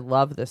 who I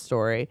love this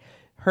story,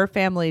 her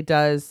family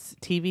does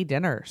TV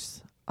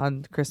dinners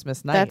on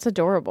Christmas night. That's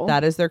adorable.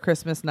 That is their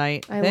Christmas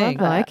night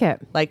thing. I like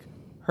it. Like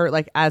her,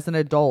 like as an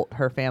adult,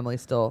 her family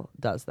still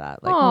does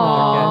that. Like Aww.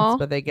 with their kids,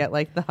 but they get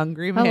like the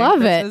Hungry Man love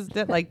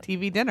Christmas like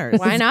TV dinners.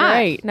 Why not?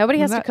 Great. Nobody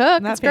has to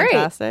cook. That's great.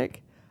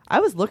 Fantastic. I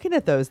was looking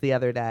at those the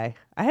other day.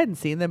 I hadn't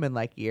seen them in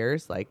like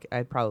years. Like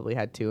I probably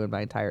had 2 in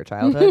my entire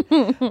childhood.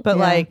 But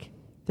like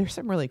there's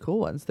some really cool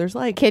ones. There's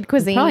like Kid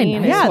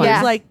cuisine. Yeah,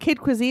 there's like Kid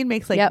Cuisine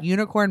makes like Yep.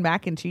 unicorn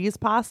mac and cheese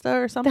pasta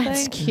or something.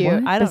 That's cute.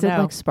 I don't Does know. it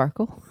like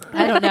sparkle?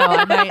 I don't know.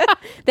 I might,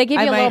 They give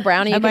you a little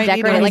brownie. You can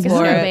decorate it like a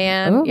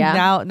snowman. Ooh.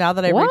 Yeah. Now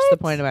that I've reached the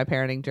point of my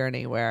parenting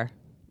journey where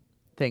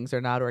things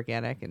are not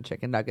organic and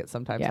chicken nuggets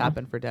sometimes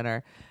happen for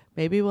dinner,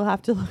 maybe we'll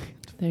have to look.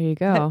 There you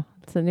go.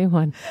 It's a new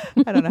one.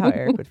 I don't know how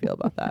Eric would feel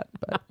about that,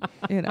 but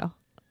you know.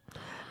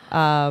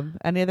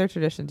 Any other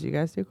traditions you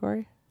guys do,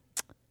 Corey?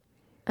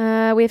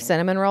 We have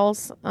cinnamon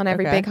rolls on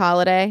every big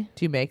holiday.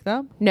 Do you make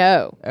them?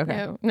 No.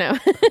 Okay. No.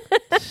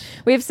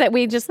 We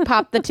just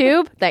pop the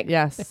tube. Like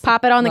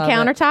pop it on the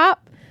countertop.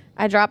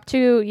 I drop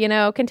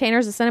 2,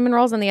 containers of cinnamon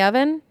rolls in the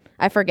oven.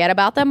 I forget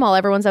about them while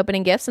everyone's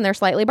opening gifts and they're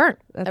slightly burnt.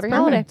 That's every perfect.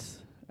 holiday.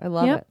 I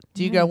love it.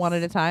 Do you go one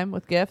at a time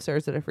with gifts, or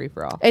is it a free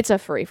for all? It's a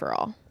free for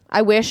all.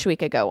 I wish we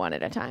could go one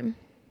at a time.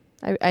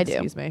 I do.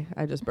 Excuse me.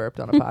 I just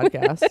burped on a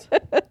podcast.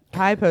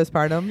 Hi,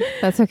 postpartum.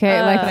 That's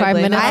okay. Like 5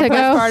 minutes I ago.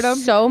 have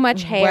so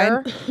much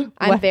hair.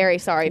 I'm very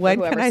sorry for when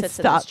whoever can I sits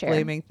in stop this chair.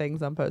 blaming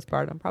things on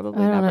postpartum?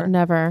 Probably I don't know,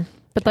 never.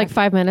 But like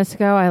 5 minutes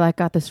ago, I like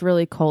got this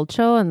really cold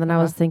chill, and then I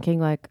was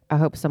thinking like, I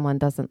hope someone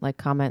doesn't like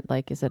comment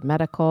like, is it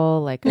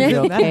medical? Like, are you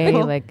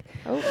okay? Like,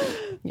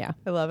 yeah,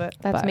 I love it.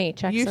 That's me.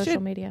 Check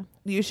social media.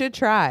 You should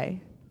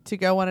try to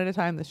go one at a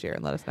time this year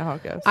and let us know how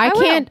it goes.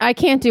 I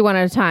can't do one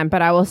at a time,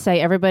 but I will say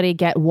everybody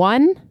get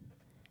one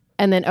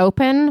and then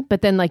open,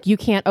 but then like you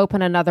can't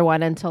open another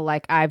one until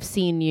like I've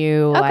seen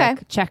you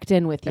like checked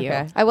in with you.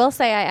 I will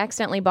say I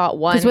accidentally bought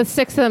one. Because with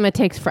 6 of them, it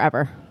takes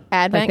forever.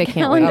 Advent like they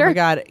can't calendar. Oh my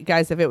God,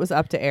 guys, if it was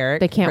up to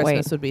Eric, They can't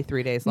Christmas wait. would be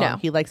 3 days long. No.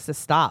 He likes to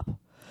stop.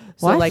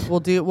 So What? like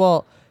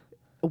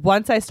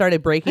once I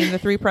started breaking the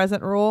 3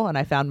 present rule and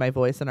I found my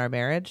voice in our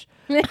marriage,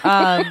 he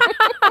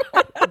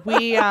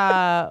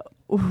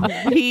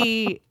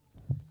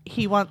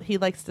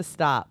likes to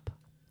stop.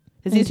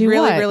 Because he's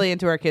really, really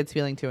into our kids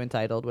feeling too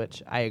entitled,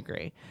 which I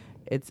agree.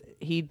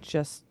 He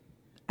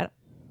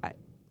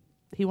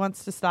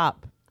wants to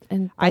stop.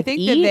 And I think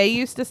that they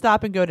used to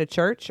stop and go to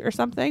church or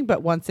something,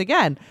 but once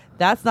again,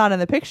 that's not in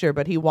the picture.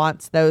 But he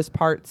wants those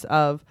parts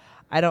of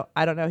I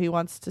don't know. He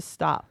wants to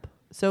stop.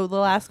 So the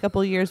last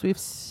couple of years we've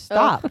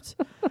stopped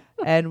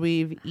and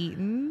we've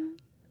eaten,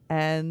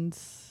 and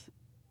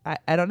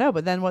I don't know.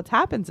 But then what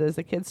happens is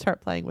the kids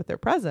start playing with their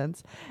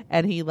presents,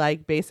 and he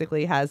like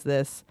basically has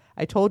this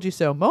 "I told you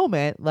so"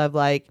 moment of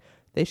like,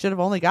 they should have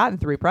only gotten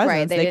 3 presents.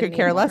 Right, they could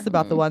care less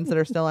about the ones that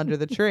are still under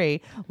the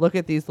tree. Look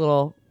at these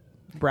little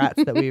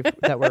brats that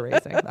we're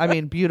raising. I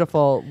mean,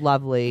 beautiful,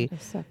 lovely.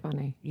 It's so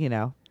funny.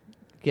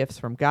 Gifts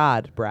from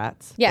God,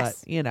 brats.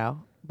 Yes. But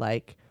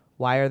like,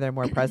 why are there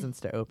more presents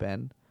to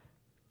open?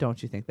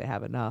 Don't you think they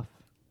have enough?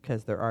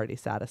 Because they're already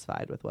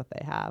satisfied with what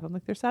they have. I'm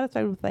like, they're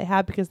satisfied with what they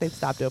have because they've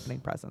stopped opening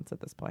presents at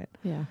this point.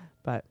 Yeah.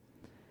 But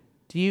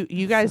do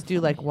you guys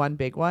do like one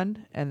big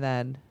one and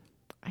then?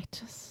 I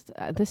just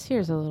this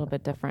year's a little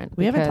bit different.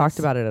 We haven't talked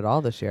about it at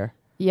all this year.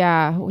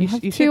 Yeah, we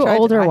have you should 2 try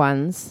older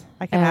ones.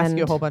 I can ask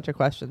you a whole bunch of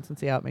questions and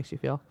see how it makes you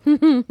feel.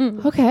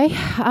 Okay.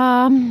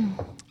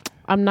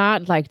 I'm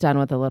not like done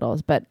with the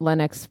littles, but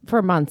Lennox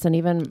for months, and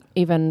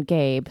even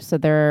Gabe. So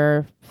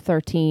they're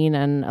 13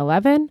 and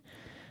 11.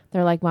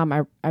 They're like,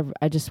 Mom,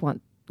 I just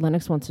want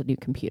Lennox wants a new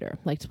computer,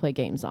 like to play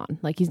games on.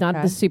 Like he's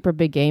not the super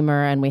big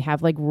gamer, and we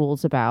have like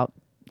rules about,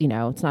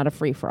 it's not a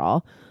free for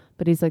all.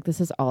 But he's like,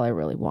 this is all I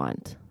really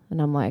want, and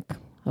I'm like,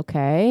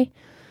 okay.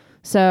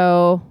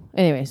 So,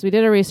 anyways, we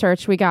did a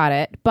research, we got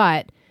it,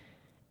 but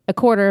a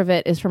quarter of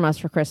it is from us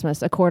for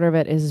Christmas. A quarter of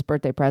it is his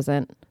birthday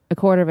present. A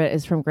quarter of it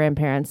is from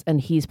grandparents, and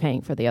he's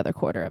paying for the other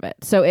quarter of it.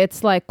 So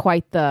it's like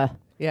quite the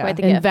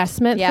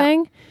investment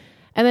thing.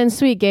 And then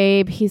sweet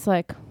Gabe, he's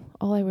like,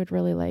 all I would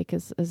really like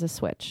is a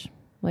Switch.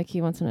 Like he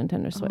wants a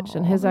Nintendo Switch,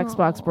 and his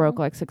Xbox broke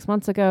like 6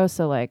 months ago.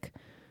 So like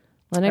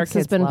Lennox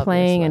has been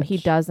playing and he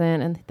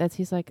doesn't, and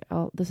he's like,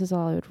 oh, this is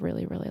all I would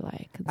really, really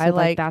like. So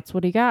like that's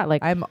what he got.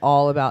 Like I'm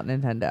all about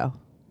Nintendo.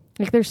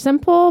 Like they're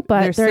simple,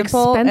 but they're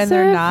simple expensive. and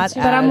they're not.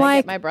 But I'm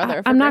like, my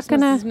brother. I'm not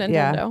gonna. Nintendo.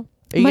 Yeah.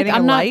 Are you getting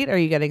a light, or are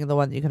you getting the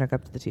one that you can hook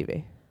up to the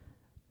TV?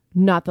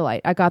 Not the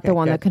light. I got the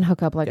one that can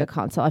hook up like a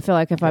console. I feel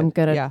like if I'm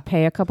gonna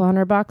pay a couple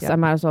 $100, I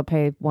might as well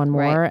pay one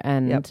more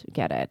and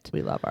get it.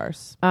 We love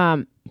ours.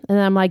 And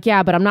then I'm like,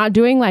 yeah, but I'm not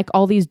doing like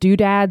all these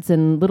doodads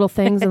and little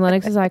things. And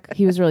Lennox is like,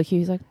 he was really cute.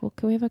 He's like, well,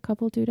 can we have a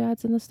couple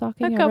doodads in the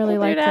stocking? I really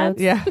like those.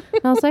 Yeah.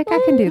 And I was like,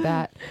 I can do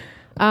that.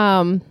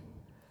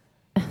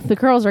 The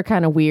girls are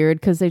kind of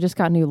weird because they just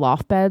got new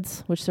loft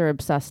beds, which they're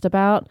obsessed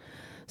about.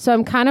 So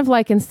I'm kind of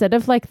like, instead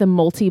of like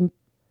the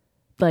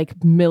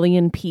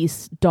million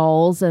piece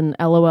dolls and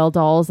LOL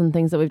dolls and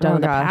things that we've done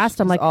in the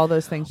past, I'm like, all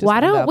those things just why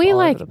don't we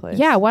why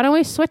don't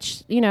we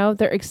switch? They're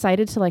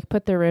excited to like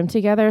put their room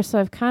together. So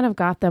I've kind of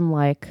got them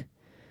like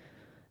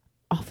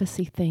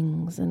officey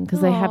things, and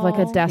because they have like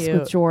a desk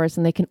with drawers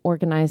and they can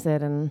organize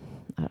it, and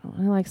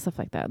I like stuff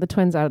like that. The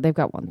twins they've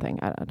got one thing.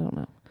 I don't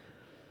know.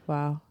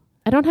 Wow.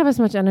 I don't have as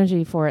much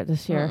energy for it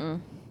this year.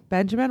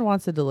 Benjamin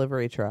wants a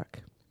delivery truck.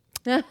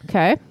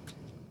 Okay.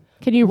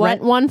 Can you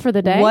rent one for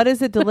the day? What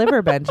does it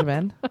deliver,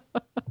 Benjamin?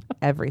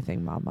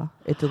 Everything, Mama.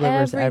 It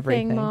delivers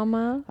everything.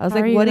 Mama. I was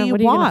like, what do you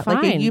want?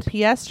 Like a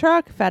UPS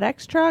truck?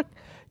 FedEx truck?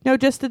 No,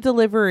 just a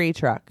delivery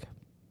truck.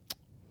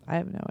 I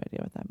have no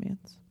idea what that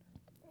means.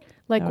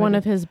 Like one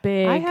of his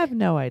big... I have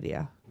no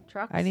idea.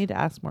 Trucks? I need to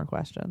ask more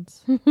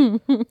questions.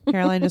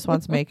 Caroline just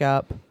wants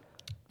makeup.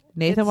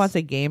 Nathan wants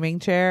a gaming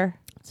chair.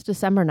 It's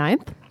December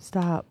 9th.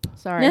 Stop.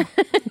 Sorry.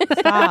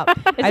 Stop.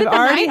 I've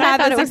already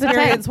had this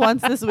experience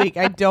once this week.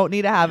 I don't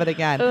need to have it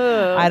again.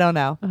 I don't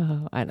know.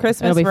 I know.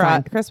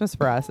 Christmas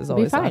for us is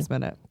always last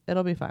minute.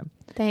 It'll be fine.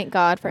 Thank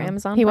God for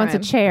Amazon He Prime.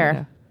 wants a chair.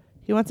 Yeah.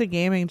 He wants a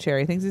gaming chair.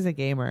 He thinks he's a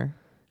gamer.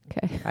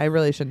 Okay. I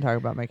really shouldn't talk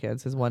about my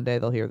kids because one day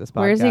they'll hear this podcast.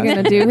 Where is he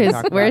going to do his?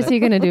 Where is he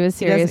going to do his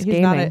serious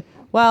gaming?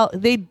 Well,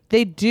 they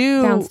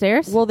do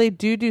downstairs. Well, they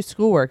do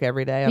schoolwork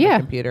every day on the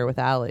computer with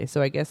Allie.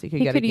 So I guess he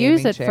could get a gaming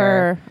use it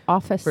chair for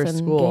office for and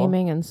school.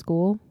 gaming and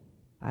school.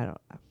 I don't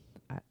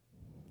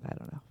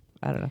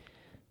know.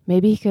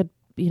 Maybe he could,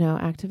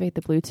 activate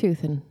the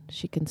Bluetooth and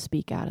she can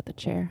speak out of the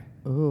chair.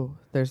 Ooh,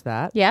 there's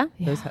that. Yeah.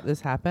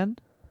 This happened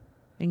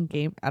in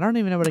game. I don't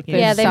even know what a game.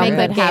 Yeah, they make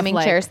the gaming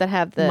like chairs that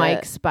have the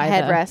mics by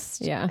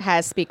headrest.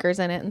 Has speakers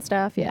in it and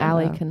stuff. Yeah,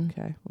 Allie can.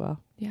 Okay, well,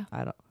 yeah.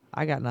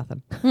 I got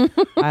nothing.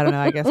 I don't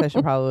know. I guess I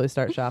should probably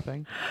start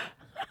shopping.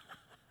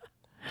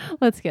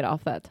 Let's get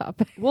off that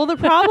topic. Well, the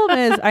problem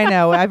is, I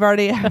know I've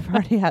already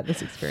had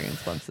this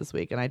experience once this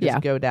week, and I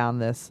just go down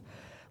this,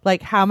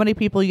 like, how many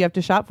people you have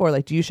to shop for?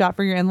 Like, do you shop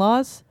for your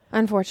in-laws?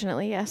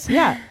 Unfortunately, yes.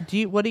 Yeah.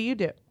 What do you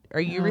do?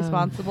 Are you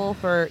responsible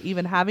for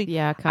even having?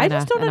 Yeah, kind I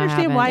of. just don't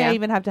understand why I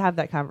even have to have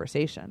that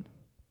conversation.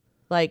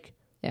 Like,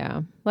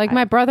 yeah, like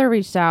my brother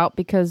reached out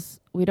because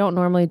we don't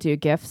normally do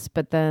gifts,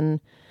 but then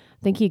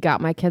I think he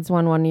got my kids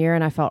one year,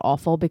 and I felt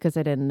awful because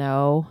I didn't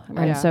know.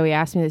 And so he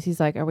asked me this. He's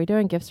like, "Are we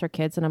doing gifts for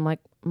kids?" And I'm like,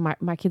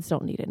 "My kids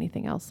don't need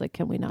anything else. Like,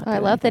 can we not?" I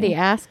love that he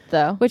asked,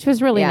 though, which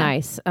was really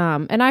nice.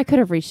 And I could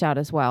have reached out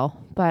as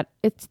well, but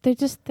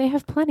they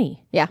have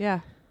plenty. Yeah, yeah.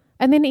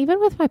 And then even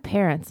with my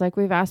parents, like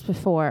we've asked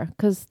before,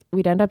 because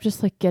we'd end up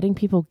just like getting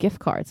people gift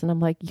cards, and I'm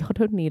like, "You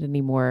don't need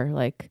any more."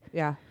 Like,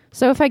 yeah.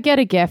 So if I get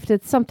a gift,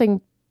 it's something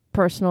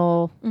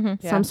personal,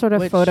 some sort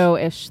of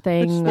photo-ish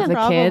thing of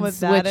the kids. With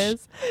that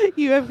is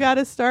you have got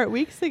to start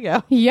weeks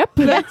ago. Yep.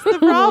 That's the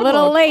problem. A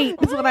little late.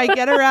 It's when I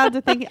get around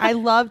to thinking, I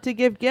love to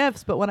give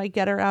gifts, but when I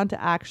get around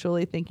to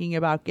actually thinking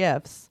about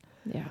gifts,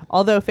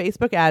 although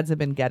Facebook ads have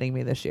been getting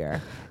me this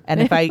year, and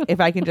if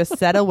I can just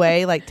set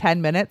away like 10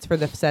 minutes for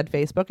the said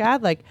Facebook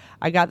ad, like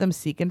I got them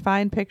seek and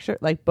find picture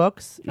like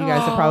books. You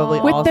guys have probably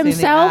all seen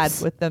the ad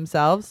with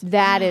themselves.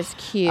 That is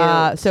cute.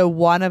 So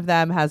one of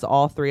them has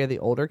all three of the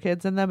older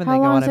kids in them, and they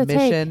go on a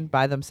mission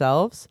by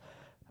themselves.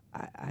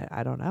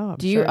 I don't know.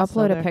 Do you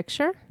upload a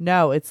picture?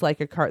 No, it's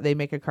like they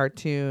make a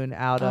cartoon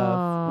out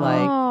of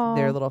like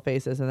their little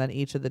faces, and then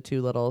each of the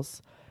two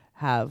littles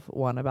have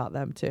one about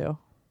them too.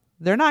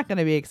 They're not going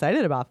to be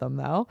excited about them,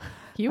 though.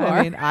 You are.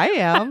 I mean, I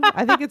am.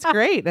 I think it's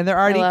great. And they're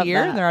already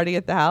here and they're already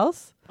at the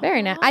house.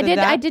 Very nice.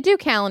 I did do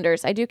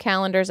calendars. I do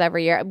calendars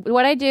every year.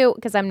 What I do,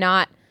 because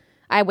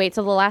I wait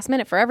till the last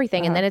minute for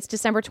everything. And then it's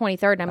December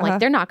 23rd. And I'm like,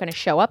 they're not going to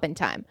show up in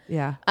time.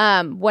 Yeah.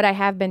 What I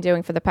have been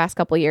doing for the past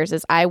couple of years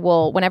is I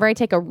will, whenever I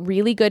take a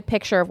really good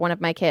picture of one of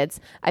my kids,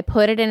 I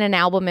put it in an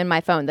album in my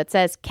phone that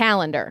says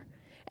calendar.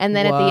 And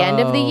then at the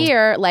end of the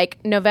year, like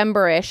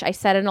November-ish, I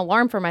set an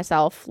alarm for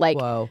myself, like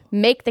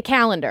make the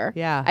calendar.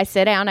 Yeah. I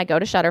sit down, I go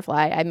to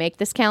Shutterfly, I make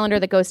this calendar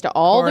that goes to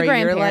all the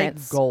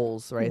grandparents. You're like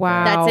goals right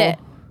wow. there.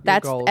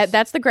 That's it.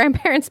 That's the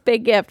grandparents'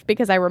 big gift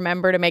because I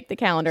remember to make the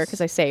calendar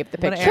because I saved the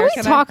picture. Can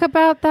we talk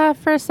about that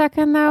for a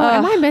second, though?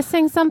 Am I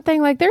missing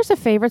something? Like, there's a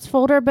favorites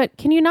folder, but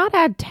can you not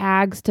add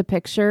tags to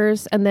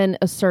pictures and then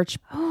a search?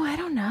 Oh, I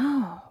don't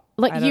know.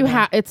 Like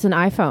it's an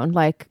iPhone.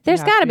 Like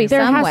there's got to be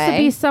there some has way. to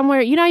be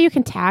somewhere. You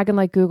can tag in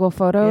like Google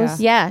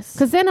Photos. Yeah. Yes.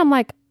 Because then I'm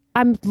like,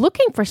 I'm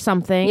looking for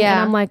something, and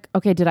I'm like,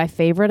 okay, did I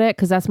favorite it?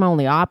 Because that's my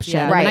only option.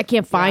 Yeah. Right. And I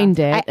can't find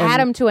it. I add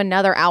them to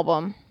another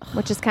album,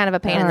 which is kind of a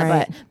pain in the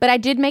butt. But I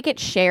did make it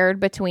shared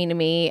between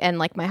me and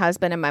like my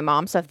husband and my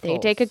mom. So if they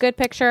take a good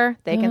picture,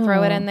 they can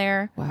throw it in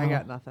there. Wow. I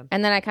got nothing.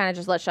 And then I kind of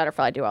just let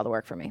Shutterfly do all the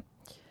work for me.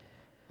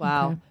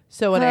 Wow. Okay.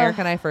 So when Eric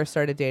and I first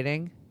started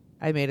dating,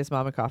 I made his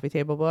mom a coffee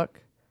table book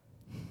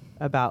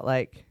about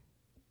like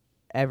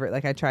I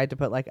tried to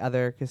put like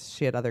because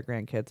she had other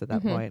grandkids at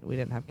that point. We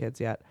didn't have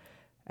kids yet.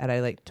 And I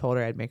like told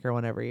her I'd make her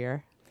one every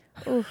year.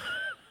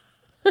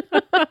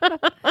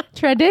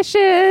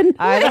 Tradition.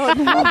 I don't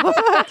know.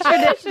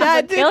 Tradition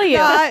that did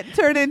not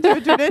turn into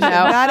a tradition.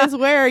 That is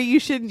where you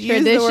shouldn't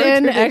use the word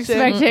tradition.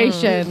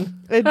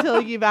 Expectation.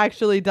 Until you've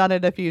actually done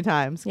it a few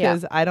times.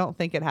 Because I don't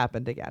think it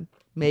happened again.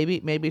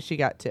 Maybe she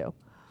got two.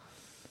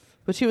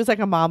 But she was like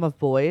a mom of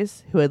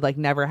boys who had like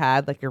never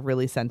had like a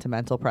really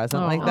sentimental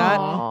present like that.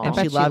 And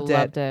she loved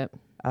it.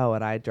 Oh,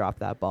 and I dropped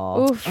that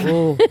ball. Oof.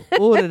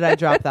 Ooh, did I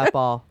drop that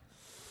ball.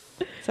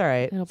 It's all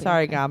right.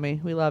 Sorry, okay.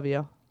 Gami. We love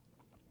you.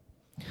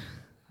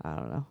 I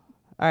don't know.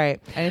 All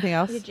right. Anything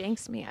else? You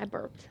jinxed me. I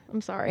burped.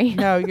 I'm sorry.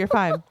 No, you're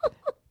fine.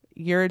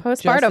 You're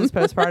postpartum. Just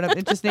as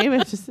postpartum. Just name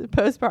it. Just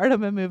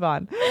postpartum and move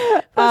on.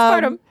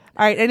 Postpartum.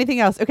 All right.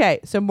 Anything else? Okay.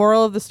 So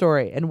moral of the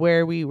story and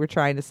where we were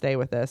trying to stay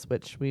with this,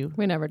 which we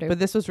never do. But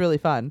this was really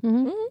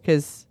fun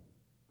because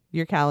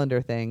your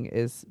calendar thing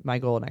is my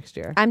goal next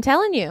year. I'm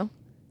telling you.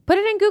 Put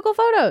it in Google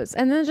Photos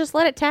and then just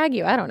let it tag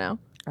you. I don't know.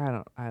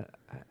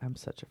 I'm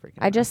such a freaking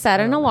I just set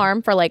an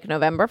alarm for like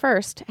November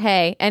 1st.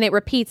 Hey, and it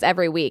repeats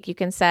every week. You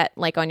can set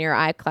like on your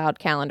iCloud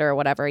calendar or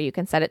whatever, you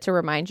can set it to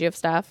remind you of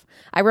stuff.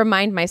 I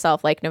remind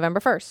myself like November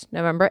 1st,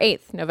 November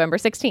 8th, November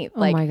 16th.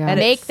 Like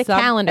make the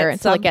calendar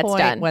until it gets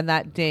done. When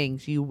that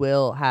dings, you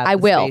will have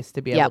space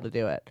to be able to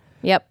do it.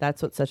 Yep.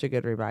 That's what's such a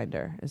good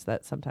reminder is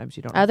that sometimes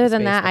you don't Other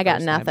than that, I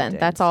got nothing.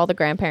 That's all the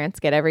grandparents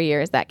get every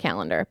year is that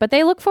calendar. But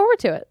they look forward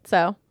to it.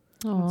 So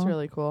that's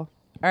really cool.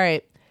 All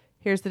right.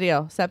 Here's the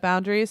deal. Set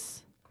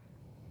boundaries.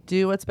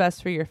 Do what's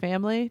best for your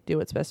family. Do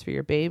what's best for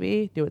your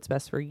baby. Do what's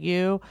best for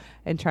you.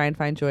 And try and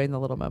find joy in the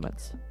little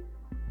moments.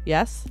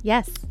 Yes?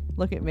 Yes.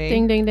 Look at me.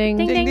 Ding, ding, ding.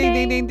 Ding, ding, ding,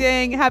 ding, ding,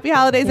 ding. Happy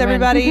holidays,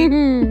 everybody.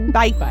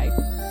 Bye.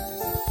 Bye.